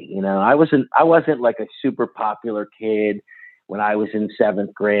me. I wasn't like a super popular kid. When I was in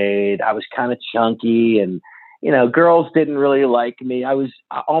 7th grade, I was kind of chunky and, girls didn't really like me. I was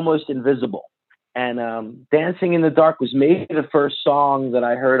almost invisible. And Dancing in the Dark was maybe the first song that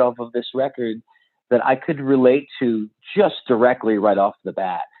I heard off of this record that I could relate to just directly right off the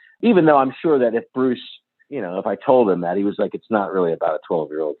bat. Even though I'm sure that if Bruce, if I told him that, he was like, it's not really about a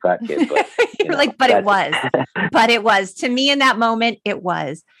 12-year-old fat kid. But, You're like, but it was. But it was. To me in that moment, it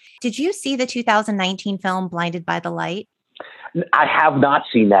was. Did you see the 2019 film Blinded by the Light? I have not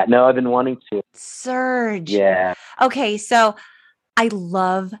seen that. No, I've been wanting to. Serge. Yeah. Okay, so I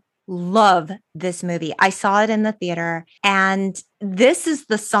love this movie. I saw it in the theater, and this is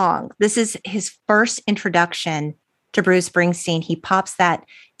the song. This is his first introduction to Bruce Springsteen. He pops that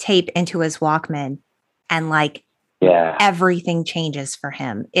tape into his Walkman, and everything changes for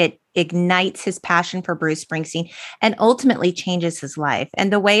him. It ignites his passion for Bruce Springsteen and ultimately changes his life.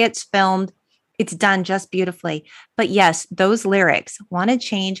 And the way it's filmed, it's done just beautifully. But yes, those lyrics, want to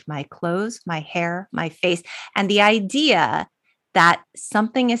change my clothes, my hair, my face, and the idea that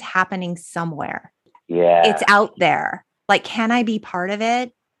something is happening somewhere. Yeah. It's out there. Like, can I be part of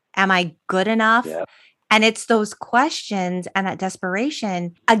it? Am I good enough? Yeah. And it's those questions and that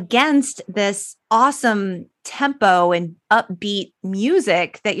desperation against this awesome tempo and upbeat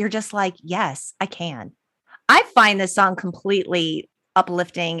music that you're just like, yes, I can. I find this song completely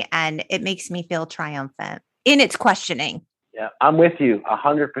uplifting and it makes me feel triumphant in its questioning. Yeah, I'm with you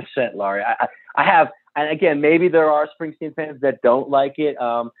 100%, Laurie. I have, and again, maybe there are Springsteen fans that don't like it,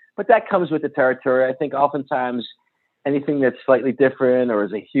 but that comes with the territory. I think oftentimes anything that's slightly different or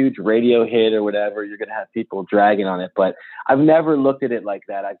is a huge radio hit or whatever, you're going to have people dragging on it. But I've never looked at it like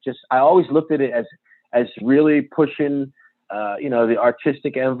that. I always looked at it as really pushing, the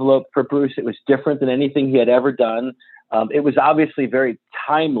artistic envelope for Bruce. It was different than anything he had ever done. It was obviously very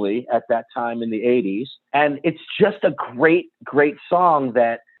timely at that time in the 80s. And it's just a great, great song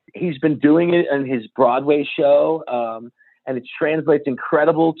that he's been doing it in his Broadway show. And it translates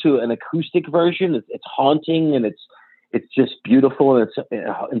incredible to an acoustic version. It's haunting and it's just beautiful in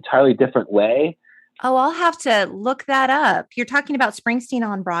an entirely different way. Oh, I'll have to look that up. You're talking about Springsteen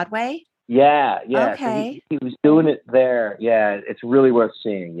on Broadway? Yeah. Okay. So he was doing it there. Yeah, it's really worth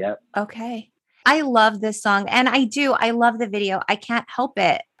seeing. Yep. Okay. I love this song. And I love the video. I can't help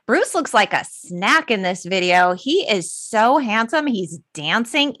it. Bruce looks like a snack in this video. He is so handsome. He's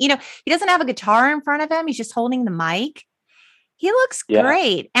dancing. He doesn't have a guitar in front of him. He's just holding the mic. He looks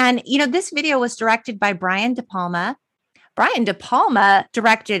great. And, this video was directed by Brian De Palma. Brian De Palma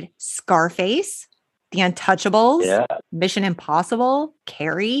directed Scarface, The Untouchables, Mission Impossible,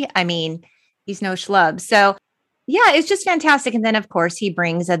 Carrie. I mean, he's no schlub. So yeah, it's just fantastic. And then, of course, he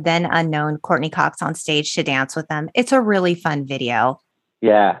brings a then unknown Courtney Cox on stage to dance with them. It's a really fun video.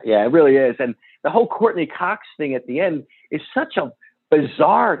 Yeah, it really is. And the whole Courtney Cox thing at the end is such a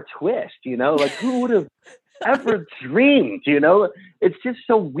bizarre twist, like who would have ever dreamed, you know? It's just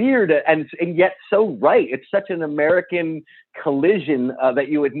so weird and yet so right. It's such an American collision that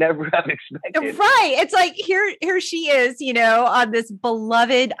you would never have expected. Right. It's like here she is, you know, on this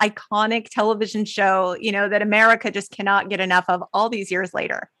beloved, iconic television show, you know, that America just cannot get enough of all these years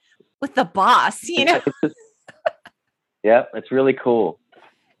later with the boss, you know? Yeah, it's really cool.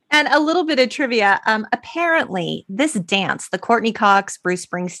 And a little bit of trivia. Apparently, this dance, the Courtney Cox, Bruce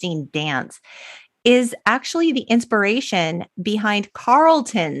Springsteen dance, is actually the inspiration behind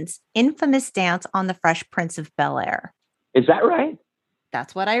Carlton's infamous dance on The Fresh Prince of Bel-Air. Is that right?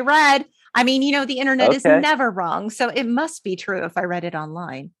 That's what I read. I mean, you know, the internet is never wrong, so it must be true if I read it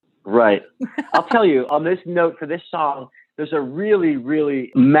online. Right. I'll tell you, on this note for this song, there's a really,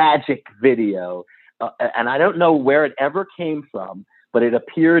 really magic video. And I don't know where it ever came from, but it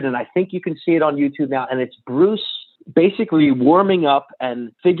appeared, and I think you can see it on YouTube now. And it's Bruce basically warming up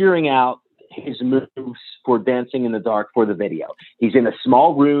and figuring out his moves for Dancing in the Dark for the video. He's in a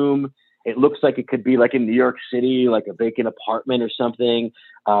small room. It looks like it could be like in New York City, like a vacant apartment or something.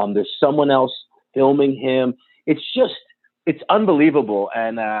 There's someone else filming him. It's unbelievable.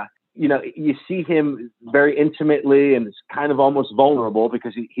 And, you know, you see him very intimately, and it's kind of almost vulnerable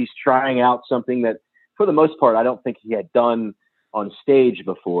because he's trying out something that, for the most part, I don't think he had done on stage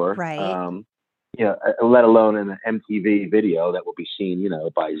before, right? You know, let alone in an MTV video that will be seen, you know,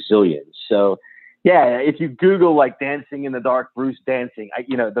 by zillions. So, yeah, if you Google like Dancing in the Dark, Bruce dancing,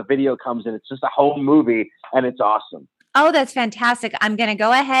 you know, the video comes in. It's just a whole movie, and it's awesome. Oh, that's fantastic! I'm going to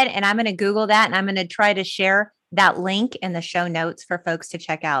go ahead and I'm going to Google that, and I'm going to try to share that link in the show notes for folks to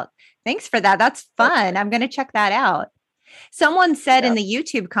check out. Thanks for that. That's fun. I'm going to check that out. Someone said in the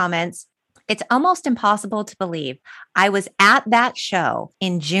YouTube comments, it's almost impossible to believe I was at that show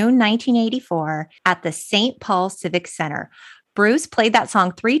in June 1984 at the St. Paul Civic Center. Bruce played that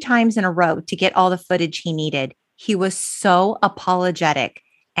song 3 times in a row to get all the footage he needed. He was so apologetic,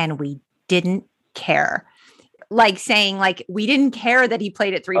 and we didn't care. Like saying, like, we didn't care that he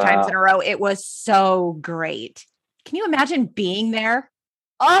played it 3 times in a row. It was so great. Can you imagine being there?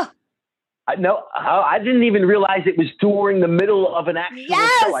 Oh, no, I didn't even realize it was during the middle of an actual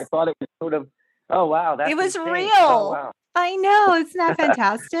show. I thought it was sort of, oh, wow. It was insane. real. Oh, wow. I know. Isn't that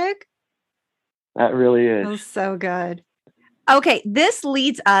fantastic? That really is. It was so good. Okay. This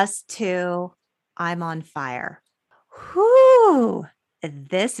leads us to I'm on Fire. Whoo.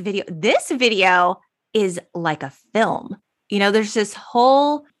 This video is like a film. You know, there's this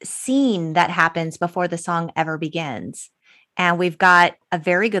whole scene that happens before the song ever begins. And we've got a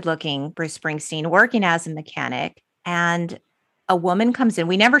very good looking Bruce Springsteen working as a mechanic, and a woman comes in.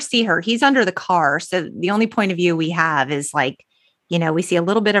 We never see her. He's under the car. So the only point of view we have is like, you know, we see a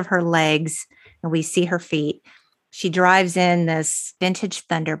little bit of her legs and we see her feet. She drives in this vintage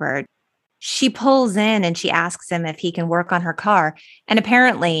Thunderbird. She pulls in and she asks him if he can work on her car. And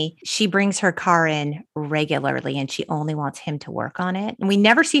apparently she brings her car in regularly and she only wants him to work on it. And we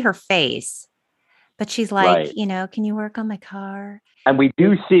never see her face. But she's like, you know, can you work on my car? And we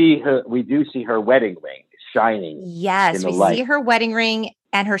do see her wedding ring shining. Yes, we see her wedding ring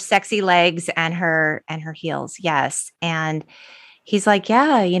and her sexy legs and her heels. Yes. And he's like,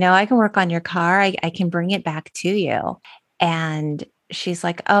 yeah, you know, I can work on your car. I can bring it back to you. And she's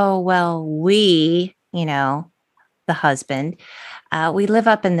like, oh, well, we, you know, the husband, we live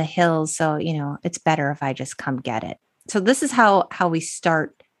up in the hills. So, you know, it's better if I just come get it. So this is how we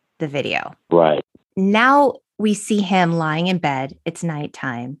start the video. Right. Now we see him lying in bed. It's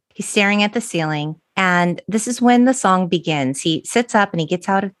nighttime. He's staring at the ceiling. And this is when the song begins. He sits up and he gets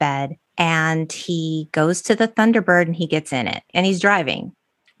out of bed and he goes to the Thunderbird and he gets in it and he's driving.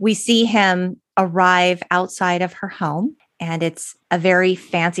 We see him arrive outside of her home, and it's a very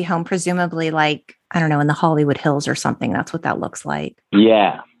fancy home, presumably like, I don't know, in the Hollywood Hills or something. That's what that looks like.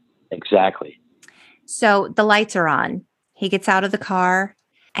 Yeah, exactly. So the lights are on. He gets out of the car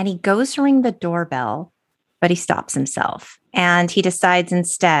and he goes to ring the doorbell, but he stops himself. And he decides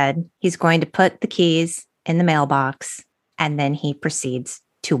instead he's going to put the keys in the mailbox, and then he proceeds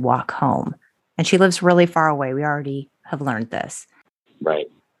to walk home. And she lives really far away. We already have learned this. Right.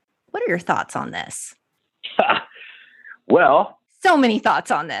 What are your thoughts on this? Well, so many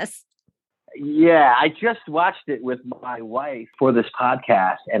thoughts on this. Yeah, I just watched it with my wife for this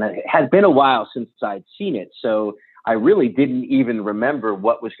podcast, and it had been a while since I'd seen it. So I really didn't even remember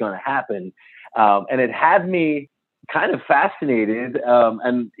what was going to happen. And it had me kind of fascinated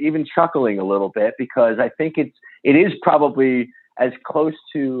and even chuckling a little bit, because I think it is probably as close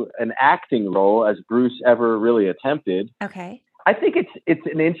to an acting role as Bruce ever really attempted. Okay. I think it's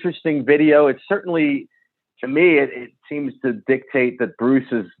an interesting video. It certainly to me, it seems to dictate that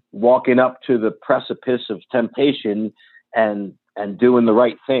Bruce is walking up to the precipice of temptation and doing the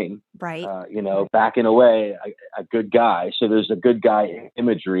right thing, right? Backing away, a good guy. So there's a good guy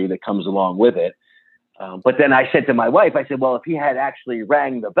imagery that comes along with it. But then I said to my wife, I said, well, if he had actually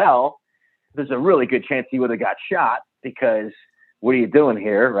rang the bell, there's a really good chance he would have got shot, because what are you doing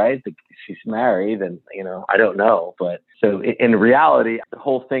here, right? She's married, and, I don't know. But so in reality, the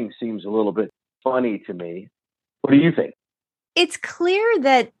whole thing seems a little bit funny to me. What do you think? It's clear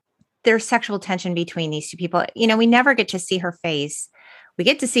that there's sexual tension between these two people. We never get to see her face. We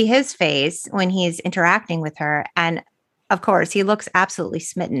get to see his face when he's interacting with her. And of course, he looks absolutely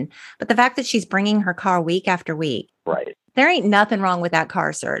smitten. But the fact that she's bringing her car week after week, right? There ain't nothing wrong with that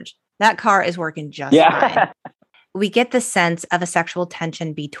car, Serge. That car is working just fine. We get the sense of a sexual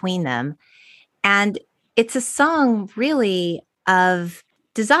tension between them. And it's a song really of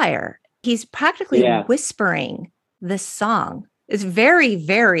desire. He's practically whispering this song. It's very,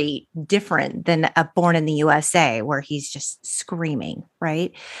 very different than a Born in the USA, where he's just screaming,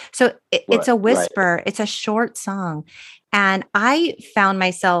 right? So it's a whisper. Right. It's a short song. And I found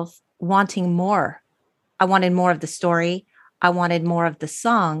myself wanting more. I wanted more of the story. I wanted more of the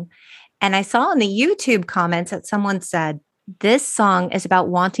song. And I saw in the YouTube comments that someone said, this song is about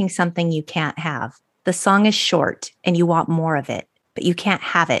wanting something you can't have. The song is short and you want more of it, but you can't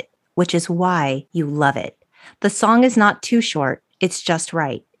have it, which is why you love it. The song is not too short. It's just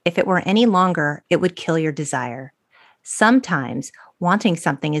right. If it were any longer, it would kill your desire. Sometimes wanting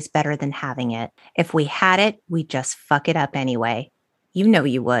something is better than having it. If we had it, we'd just fuck it up anyway. You know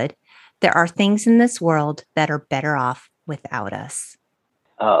you would. There are things in this world that are better off without us.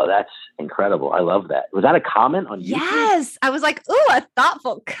 Oh, that's incredible. I love that. Was that a comment on YouTube? Yes. I was like, ooh, a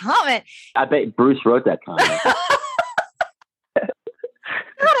thoughtful comment. I bet Bruce wrote that comment.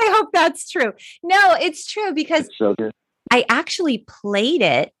 I hope that's true. No, it's true, because it's so good. I actually played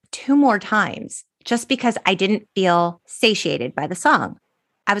it 2 more times just because I didn't feel satiated by the song.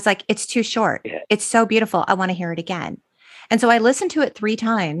 I was like, it's too short. Yeah. It's so beautiful. I want to hear it again. And so I listened to it 3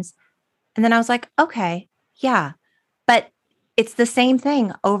 times. And then I was like, okay, yeah. But it's the same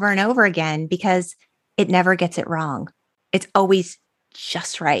thing over and over again, because it never gets it wrong. It's always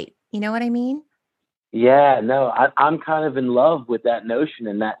just right. You know what I mean? Yeah, no, I'm kind of in love with that notion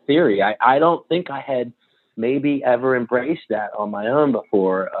and that theory. I don't think I had maybe ever embraced that on my own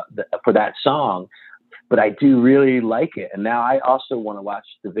before for that song, but I do really like it. And now I also want to watch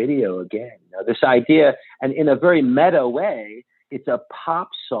the video again. This idea, and in a very meta way, it's a pop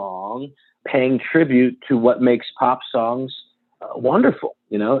song paying tribute to what makes pop songs wonderful,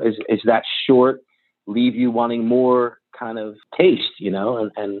 is that short, leave you wanting more kind of taste,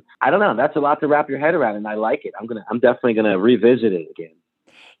 and I don't know, that's a lot to wrap your head around, and I like it. I'm definitely going to revisit it again.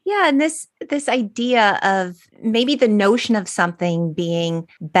 Yeah. And this idea of maybe the notion of something being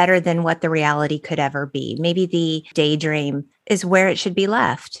better than what the reality could ever be. Maybe the daydream is where it should be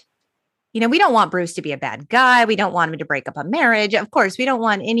left. We don't want Bruce to be a bad guy. We don't want him to break up a marriage. Of course, we don't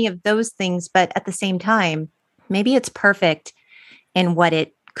want any of those things. But at the same time, maybe it's perfect in what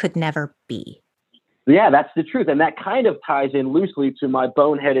it could never be. Yeah, that's the truth. And that kind of ties in loosely to my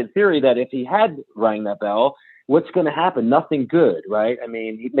boneheaded theory that if he had rang that bell, what's going to happen? Nothing good, right? I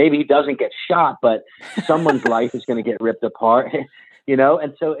mean, maybe he doesn't get shot, but someone's life is going to get ripped apart,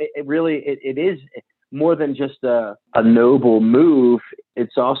 And so it is more than just a noble move.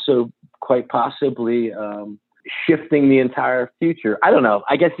 It's also quite possibly shifting the entire future. I don't know.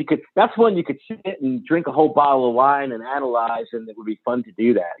 I guess that's one you could sit and drink a whole bottle of wine and analyze, and it would be fun to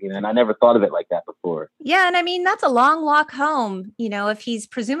do that, and I never thought of it like that before. Yeah. And I mean, that's a long walk home. If he's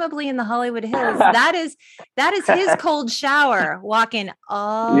presumably in the Hollywood Hills, that is his cold shower walking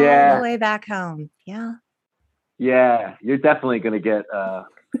all the way back home. Yeah. Yeah. You're definitely going to get,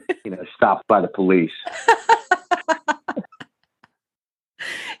 stopped by the police.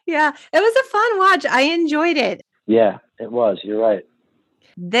 Yeah, it was a fun watch. I enjoyed it. Yeah, it was. You're right.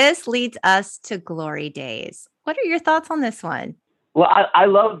 This leads us to Glory Days. What are your thoughts on this one? Well, I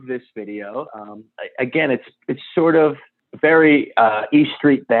love this video. Again, it's sort of very E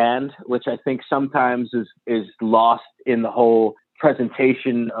Street Band, which I think sometimes is lost in the whole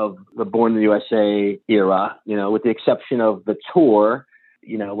presentation of the Born in the USA era, with the exception of the tour,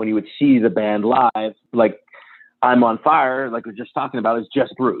 when you would see the band live, like I'm on Fire, like we're just talking about, is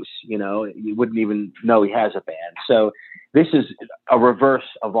just Bruce. You wouldn't even know he has a band. So this is a reverse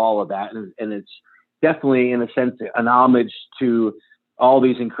of all of that. And it's definitely, in a sense, an homage to all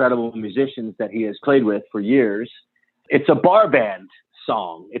these incredible musicians that he has played with for years. It's a bar band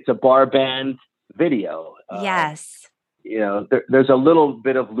song. It's a bar band video. Yes. there's a little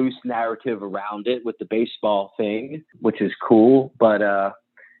bit of loose narrative around it with the baseball thing, which is cool. But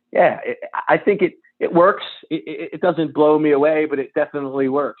I think it works. It doesn't blow me away, but it definitely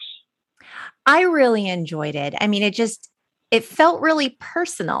works. I really enjoyed it. I mean, it felt really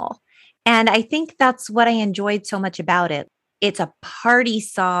personal. And I think that's what I enjoyed so much about it. It's a party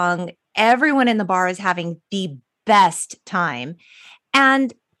song. Everyone in the bar is having the best time.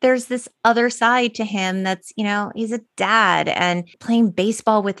 And there's this other side to him that's, he's a dad and playing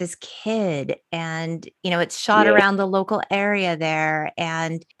baseball with his kid. And, it's shot around the local area there.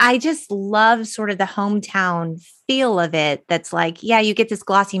 And I just love sort of the hometown feel of it. That's like, you get this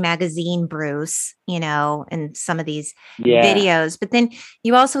glossy magazine, Bruce, in some of these videos. But then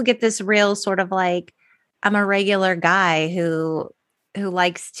you also get this real sort of like, I'm a regular guy who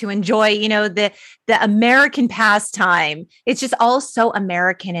likes to enjoy, the American pastime. It's just all so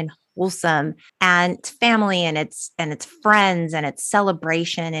American and wholesome, and it's family, and it's friends, and it's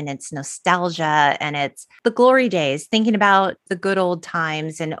celebration, and it's nostalgia, and it's the glory days, thinking about the good old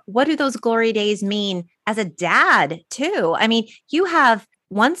times. And what do those glory days mean as a dad too? I mean, you have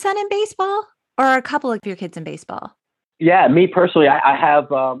one son in baseball or a couple of your kids in baseball? Yeah, me personally, I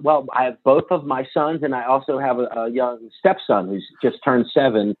have, I have both of my sons, and I also have a young stepson who's just turned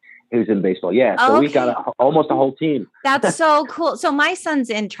 7, who's in baseball. Yeah, so we got almost a whole team. That's so cool. So my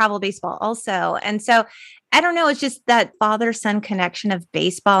son's in travel baseball also. And so I don't know, it's just that father-son connection of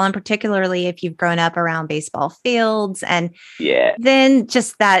baseball, and particularly if you've grown up around baseball fields, and then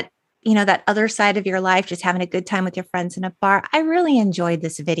just that, that other side of your life, just having a good time with your friends in a bar. I really enjoyed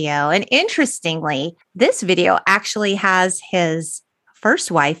this video. And interestingly, this video actually has his first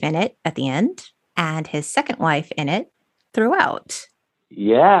wife in it at the end and his second wife in it throughout.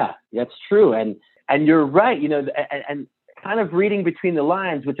 Yeah, that's true. And you're right, and kind of reading between the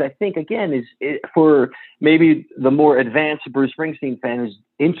lines, which I think, again, is for maybe the more advanced Bruce Springsteen fan who's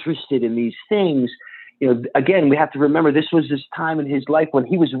interested in these things. Again, we have to remember this was this time in his life when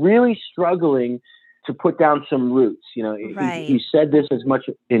he was really struggling to put down some roots. Right. He said this as much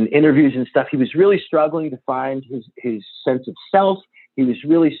in interviews and stuff. He was really struggling to find his sense of self. He was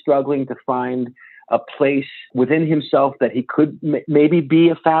really struggling to find a place within himself that he could maybe be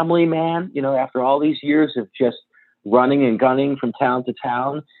a family man, after all these years of just running and gunning from town to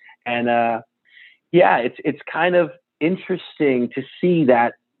town. And it's kind of interesting to see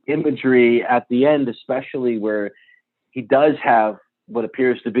that imagery at the end, especially where he does have what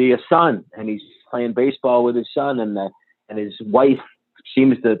appears to be a son, and he's playing baseball with his son, and his wife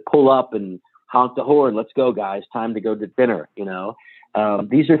seems to pull up and honk the horn. Let's go, guys. Time to go to dinner.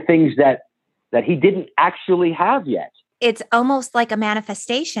 These are things that he didn't actually have yet. It's almost like a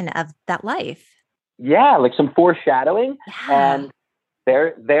manifestation of that life. Yeah, like some foreshadowing. Yeah. And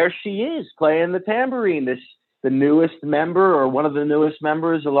there she is playing the tambourine, the newest member, or one of the newest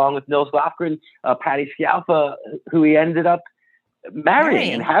members, along with Nils Lofgren, Patty Scialfa, who he ended up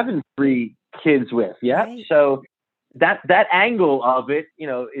marrying and having 3 kids with. Yeah. Right. So that angle of it,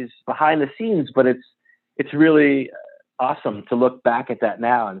 is behind the scenes, but it's really awesome to look back at that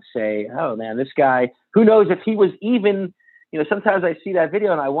now and say, oh man, this guy, who knows if he was even, sometimes I see that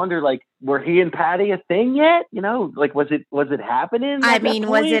video and I wonder, like, were he and Patty a thing yet? Like, was it happening? I mean,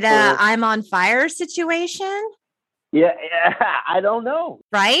 was it I'm on fire situation? Yeah, I don't know.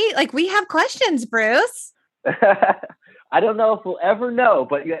 Right? Like, we have questions, Bruce. I don't know if we'll ever know,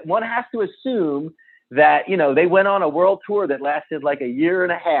 but one has to assume that, they went on a world tour that lasted like a year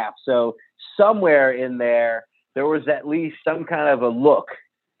and a half. So somewhere in there was at least some kind of a look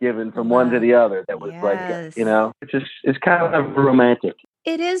given from one to the other that was it's kind of romantic.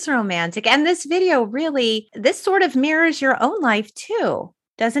 It is romantic. And this video really, this sort of mirrors your own life too,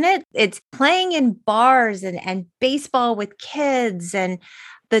 doesn't it? It's playing in bars and baseball with kids and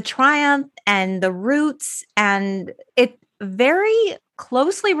the triumph and the roots. And it very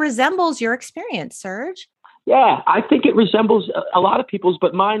closely resembles your experience, Serge. Yeah, I think it resembles a lot of people's,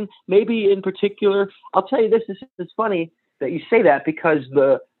 but mine maybe in particular. I'll tell you this is funny that you say that, because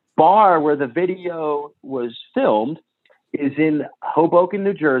the bar where the video was filmed is in Hoboken,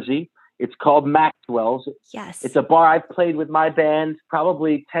 New Jersey. It's called Maxwell's. Yes. It's a bar I've played with my band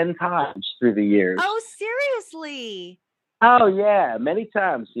probably 10 times through the years. Oh, seriously? Oh, yeah, many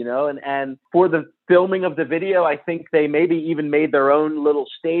times, and for the filming of the video, I think they maybe even made their own little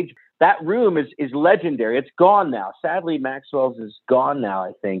stage. That room is legendary. It's gone now. Sadly, Maxwell's is gone now,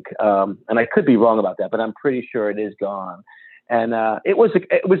 I think. And I could be wrong about that, but I'm pretty sure it is gone. And it was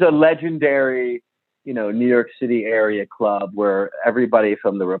a legendary, New York City area club where everybody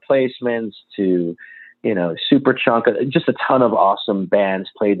from the Replacements to, Superchunk, just a ton of awesome bands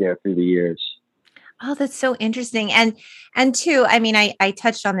played there through the years. Oh, that's so interesting. And two, I mean, I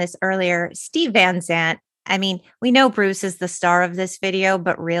touched on this earlier. Steve Van Zandt. I mean, we know Bruce is the star of this video,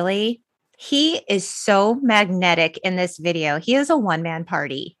 but really, he is so magnetic in this video. He is a one-man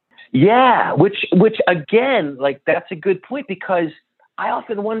party. Yeah, which again, like that's a good point because I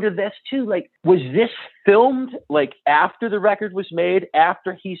often wonder this too. Like, was this filmed like after the record was made,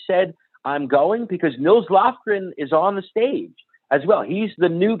 after he said, "I'm going"? Because Nils Lofgren is on the stage as well. He's the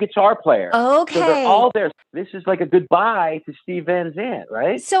new guitar player. So they're Okay. all there. This is like a goodbye to Steve Van Zandt,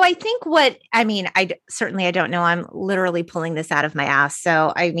 right? So I think I mean, certainly I don't know. I'm literally pulling this out of my ass.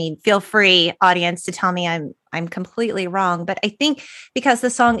 So I mean, feel free, audience, to tell me I'm completely wrong. But I think because the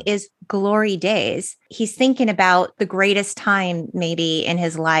song is Glory Days, he's thinking about the greatest time maybe in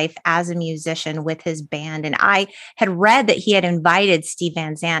his life as a musician with his band. And I had read that he had invited Steve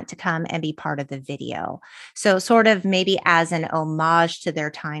Van Zandt to come and be part of the video. So sort of maybe as an homage to their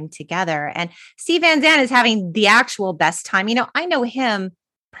time together. And Steve Van Zandt is having the actual best time. You know, I know him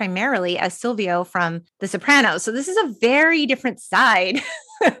primarily as Silvio from The Sopranos. So this is a very different side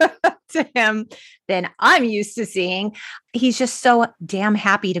to him than I'm used to seeing. He's just so damn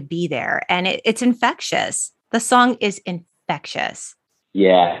happy to be there. And it's infectious. The song is infectious.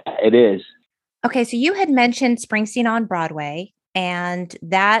 Yeah, it is. Okay, so you had mentioned Springsteen on Broadway, and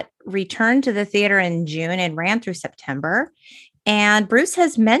that returned to the theater in June and ran through September. And Bruce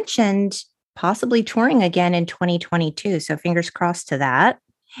has mentioned possibly touring again in 2022. So fingers crossed to that.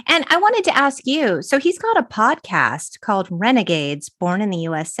 And I wanted to ask you, so he's got a podcast called Renegades Born in the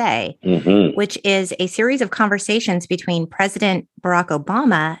USA, which is a series of conversations between President Barack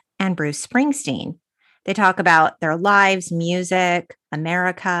Obama and Bruce Springsteen. They talk about their lives, music,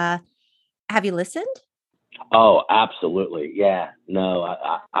 America. Have you listened? Oh, absolutely. Yeah. No,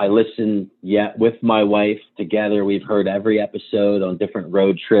 I listen, with my wife together. We've heard every episode on different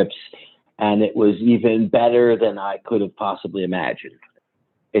road trips, and it was even better than I could have possibly imagined.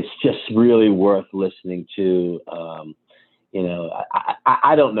 It's just really worth listening to.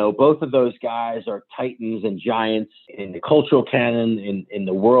 I don't know. Both of those guys are titans and giants in the cultural canon, in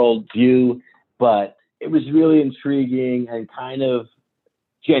the world view, but it was really intriguing and kind of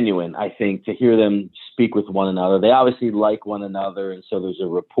genuine, I think, to hear them speak with one another. They obviously like one another, and so there's a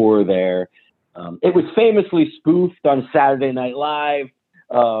rapport there. It was famously spoofed on Saturday Night Live,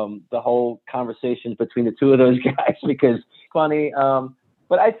 the whole conversation between the two of those guys, because it's funny.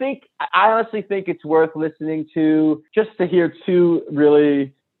 But I honestly think it's worth listening to just to hear two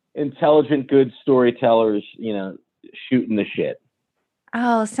really intelligent, good storytellers, shooting the shit.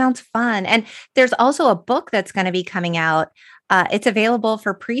 Oh, sounds fun. And there's also a book that's going to be coming out. It's available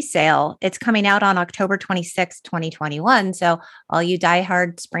for pre-sale. It's coming out on October 26, 2021. So all you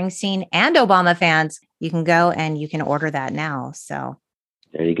diehard Springsteen and Obama fans, you can go and you can order that now. So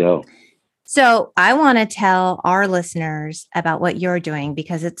there you go. So I want to tell our listeners about what you're doing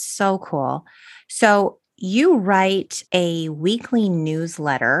because it's so cool. So you write a weekly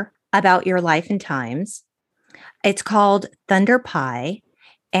newsletter about your life and times. It's called Thunder Pie,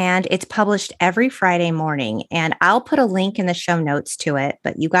 and it's published every Friday morning. And I'll put a link in the show notes to it,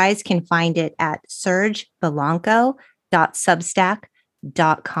 but you guys can find it at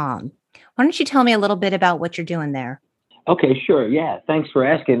sergebielanko.substack.com. Why don't you tell me a little bit about what you're doing there? Okay, sure. Yeah, thanks for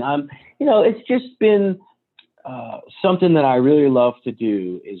asking. It's just been something that I really love to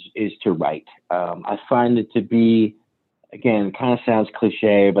do is to write. I find it to be, again, kind of sounds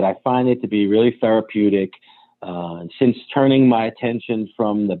cliche, but I find it to be really therapeutic. And since turning my attention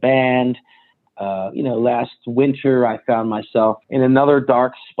from the band, last winter, I found myself in another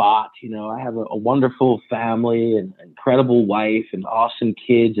dark spot. I have a wonderful family and incredible wife and awesome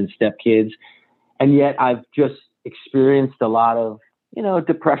kids and stepkids. And yet I've just experienced a lot of,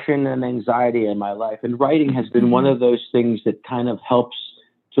 depression and anxiety in my life. And writing has been one of those things that kind of helps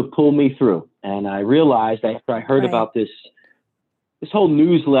to pull me through. And I realized after I heard about this whole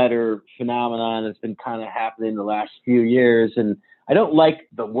newsletter phenomenon that's been kind of happening the last few years. And I don't like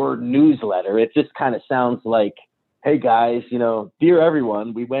the word newsletter. It just kind of sounds like, hey guys, dear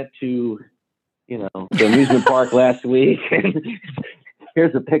everyone, we went to, the amusement park last week and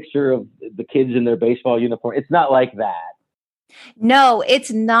here's a picture of the kids in their baseball uniform. It's not like that. No,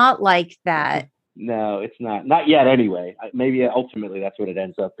 it's not like that. No, it's not. Not yet anyway. Maybe ultimately that's what it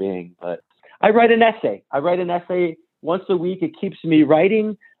ends up being. But I write an essay. Once a week. It keeps me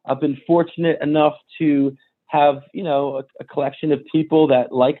writing. I've been fortunate enough to have, a collection of people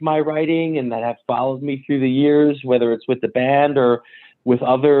that like my writing and that have followed me through the years, whether it's with the band or with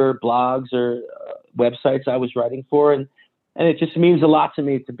other blogs or websites I was writing for. And it just means a lot to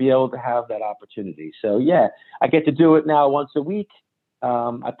me to be able to have that opportunity. So yeah, I get to do it now once a week.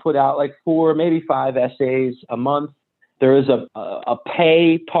 I put out like 4, maybe 5 essays a month. There is a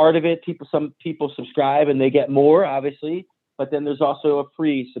pay part of it. Some people subscribe and they get more, obviously, but then there's also a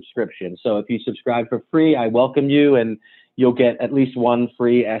free subscription. So if you subscribe for free, I welcome you, and you'll get at least one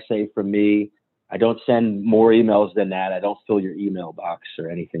free essay from me. I don't send more emails than that. I don't fill your email box or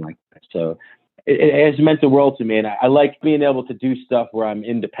anything like that. So it has meant the world to me. And I like being able to do stuff where I'm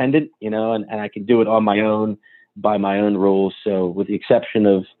independent, and I can do it on my own, by my own rules. So with the exception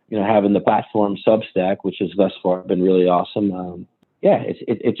of, having the platform Substack, which has thus far been really awesome.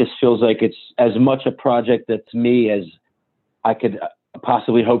 It just feels like it's as much a project that's me as I could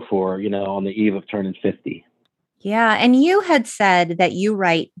possibly hope for, on the eve of turning 50. Yeah. And you had said that you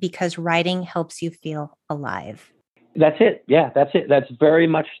write because writing helps you feel alive. That's it. Yeah, that's it. That's very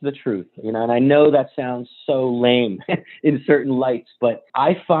much the truth. And I know that sounds so lame in certain lights, but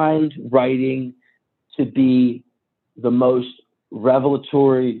I find writing to be the most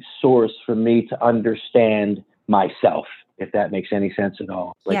revelatory source for me to understand myself, if that makes any sense at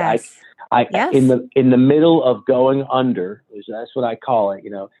all. Like yes. Yes. In the middle of going under, that's what I call it.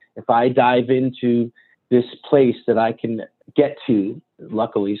 If I dive into this place that I can get to,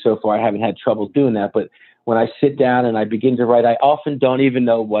 luckily so far I haven't had trouble doing that, but when I sit down and I begin to write, I often don't even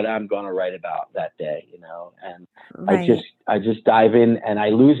know what I'm going to write about that day, and right. I just dive in and I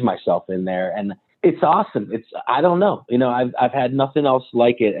lose myself in there, and it's awesome. I don't know, I've had nothing else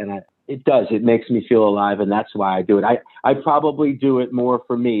like it, and it makes me feel alive, and that's why I do it. I probably do it more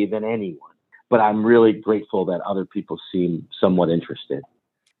for me than anyone, but I'm really grateful that other people seem somewhat interested.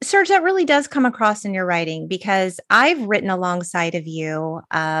 Serge, that really does come across in your writing, because I've written alongside of you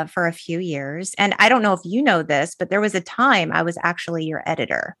for a few years. And I don't know if you know this, but there was a time I was actually your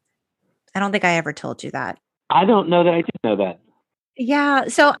editor. I don't think I ever told you that. I don't know that I did know that. Yeah.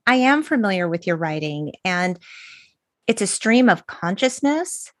 So I am familiar with your writing, and it's a stream of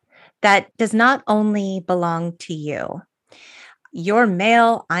consciousness that does not only belong to you. You're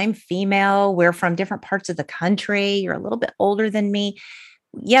male, I'm female. We're from different parts of the country. You're a little bit older than me.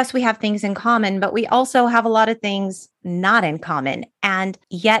 Yes, we have things in common, but we also have a lot of things not in common. And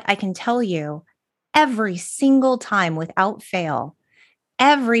yet I can tell you, every single time without fail,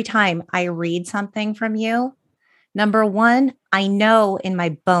 every time I read something from you, number one, I know in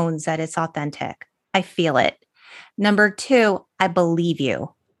my bones that it's authentic. I feel it. Number two, I believe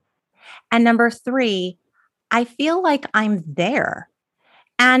you. And number three, I feel like I'm there.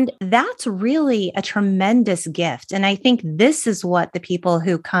 And that's really a tremendous gift. And I think this is what the people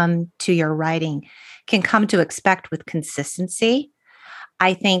who come to your writing can come to expect with consistency.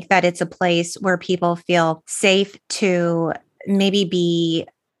 I think that it's a place where people feel safe to maybe be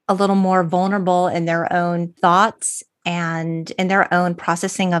a little more vulnerable in their own thoughts and in their own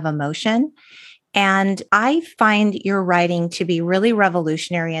processing of emotion. And I find your writing to be really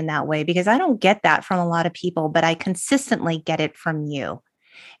revolutionary in that way, because I don't get that from a lot of people, but I consistently get it from you.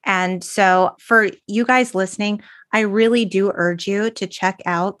 And so for you guys listening, I really do urge you to check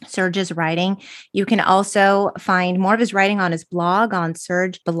out Serge's writing. You can also find more of his writing on his blog on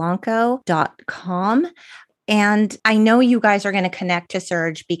sergebielanko.com. And I know you guys are going to connect to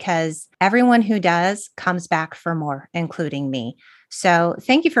Serge, because everyone who does comes back for more, including me. So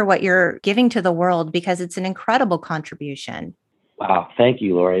thank you for what you're giving to the world, because it's an incredible contribution. Wow. Thank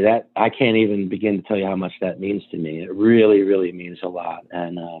you, Lori. That I can't even begin to tell you how much that means to me. It really, really means a lot.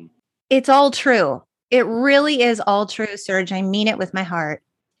 And it's all true. It really is all true, Serge. I mean it with my heart.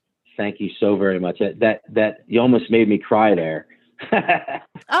 Thank you so very much. That you almost made me cry there.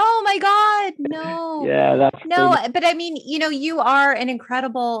 Oh my God. No. Yeah, that's no, but I mean, you are an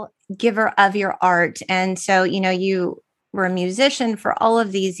incredible giver of your art. And so, you were a musician for all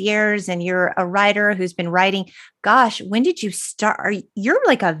of these years, and you're a writer who's been writing. Gosh, when did you start? You're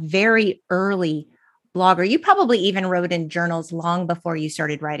like a very early blogger. You probably even wrote in journals long before you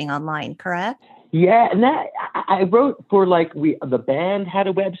started writing online, correct? Yeah, and that I wrote for the band had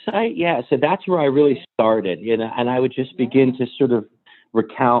a website. Yeah, so that's where I really started, and I would just begin to sort of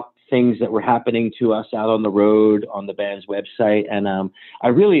recount things that were happening to us out on the road on the band's website. And I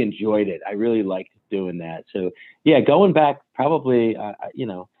really enjoyed it. I really liked doing that. So yeah, going back probably,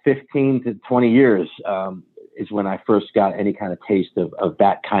 15 to 20 years is when I first got any kind of taste of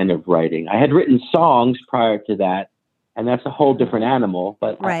that kind of writing. I had written songs prior to that, and that's a whole different animal,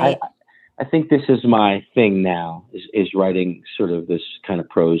 but right. I think this is my thing now is writing sort of this kind of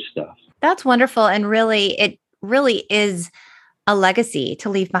prose stuff. That's wonderful. And really, it really is a legacy to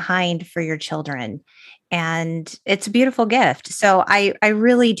leave behind for your children. And it's a beautiful gift. So I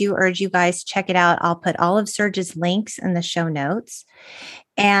really do urge you guys to check it out. I'll put all of Serge's links in the show notes.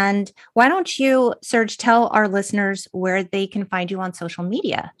 And why don't you, Serge, tell our listeners where they can find you on social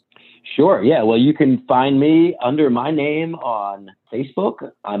media? Sure. Yeah. Well, you can find me under my name on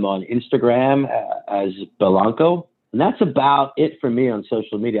Facebook. I'm on Instagram as Bielanko. And that's about it for me on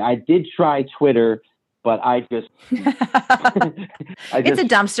social media. I did try Twitter, but I just... It's a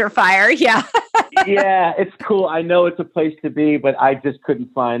dumpster fire. Yeah. Yeah, it's cool. I know it's a place to be, but I just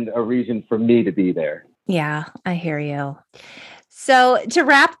couldn't find a reason for me to be there. Yeah, I hear you. So to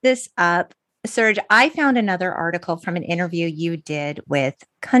wrap this up, Serge, I found another article from an interview you did with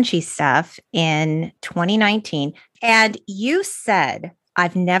Country Stuff in 2019. And you said,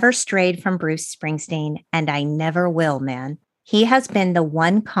 "I've never strayed from Bruce Springsteen, and I never will, man. He has been the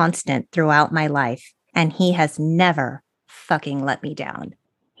one constant throughout my life, and he has never fucking let me down."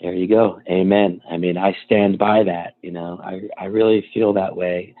 There you go. Amen. I mean, I stand by that. I really feel that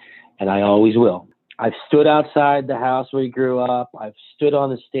way, and I always will. I've stood outside the house where he grew up. I've stood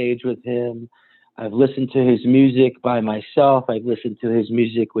on the stage with him. I've listened to his music by myself. I've listened to his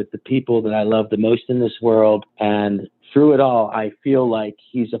music with the people that I love the most in this world. And through it all, I feel like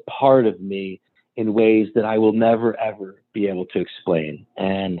he's a part of me in ways that I will never, ever be able to explain.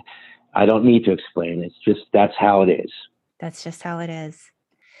 And I don't need to explain. It's just, that's how it is. That's just how it is.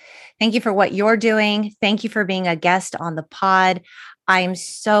 Thank you for what you're doing. Thank you for being a guest on the pod. I'm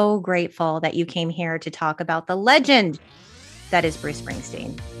so grateful that you came here to talk about the legend that is Bruce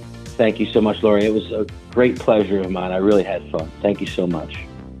Springsteen. Thank you so much, Lori. It was a great pleasure of mine. I really had fun. Thank you so much.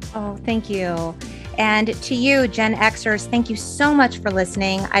 Oh, thank you. And to you, Gen Xers, thank you so much for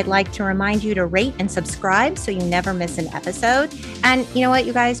listening. I'd like to remind you to rate and subscribe so you never miss an episode. And you know what,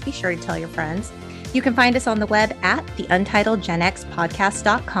 you guys, be sure to tell your friends. You can find us on the web at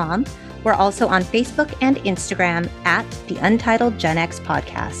theuntitledgenxpodcast.com. We're also on Facebook and Instagram at The Untitled Gen X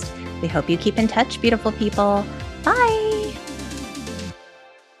Podcast. We hope you keep in touch, beautiful people. Bye.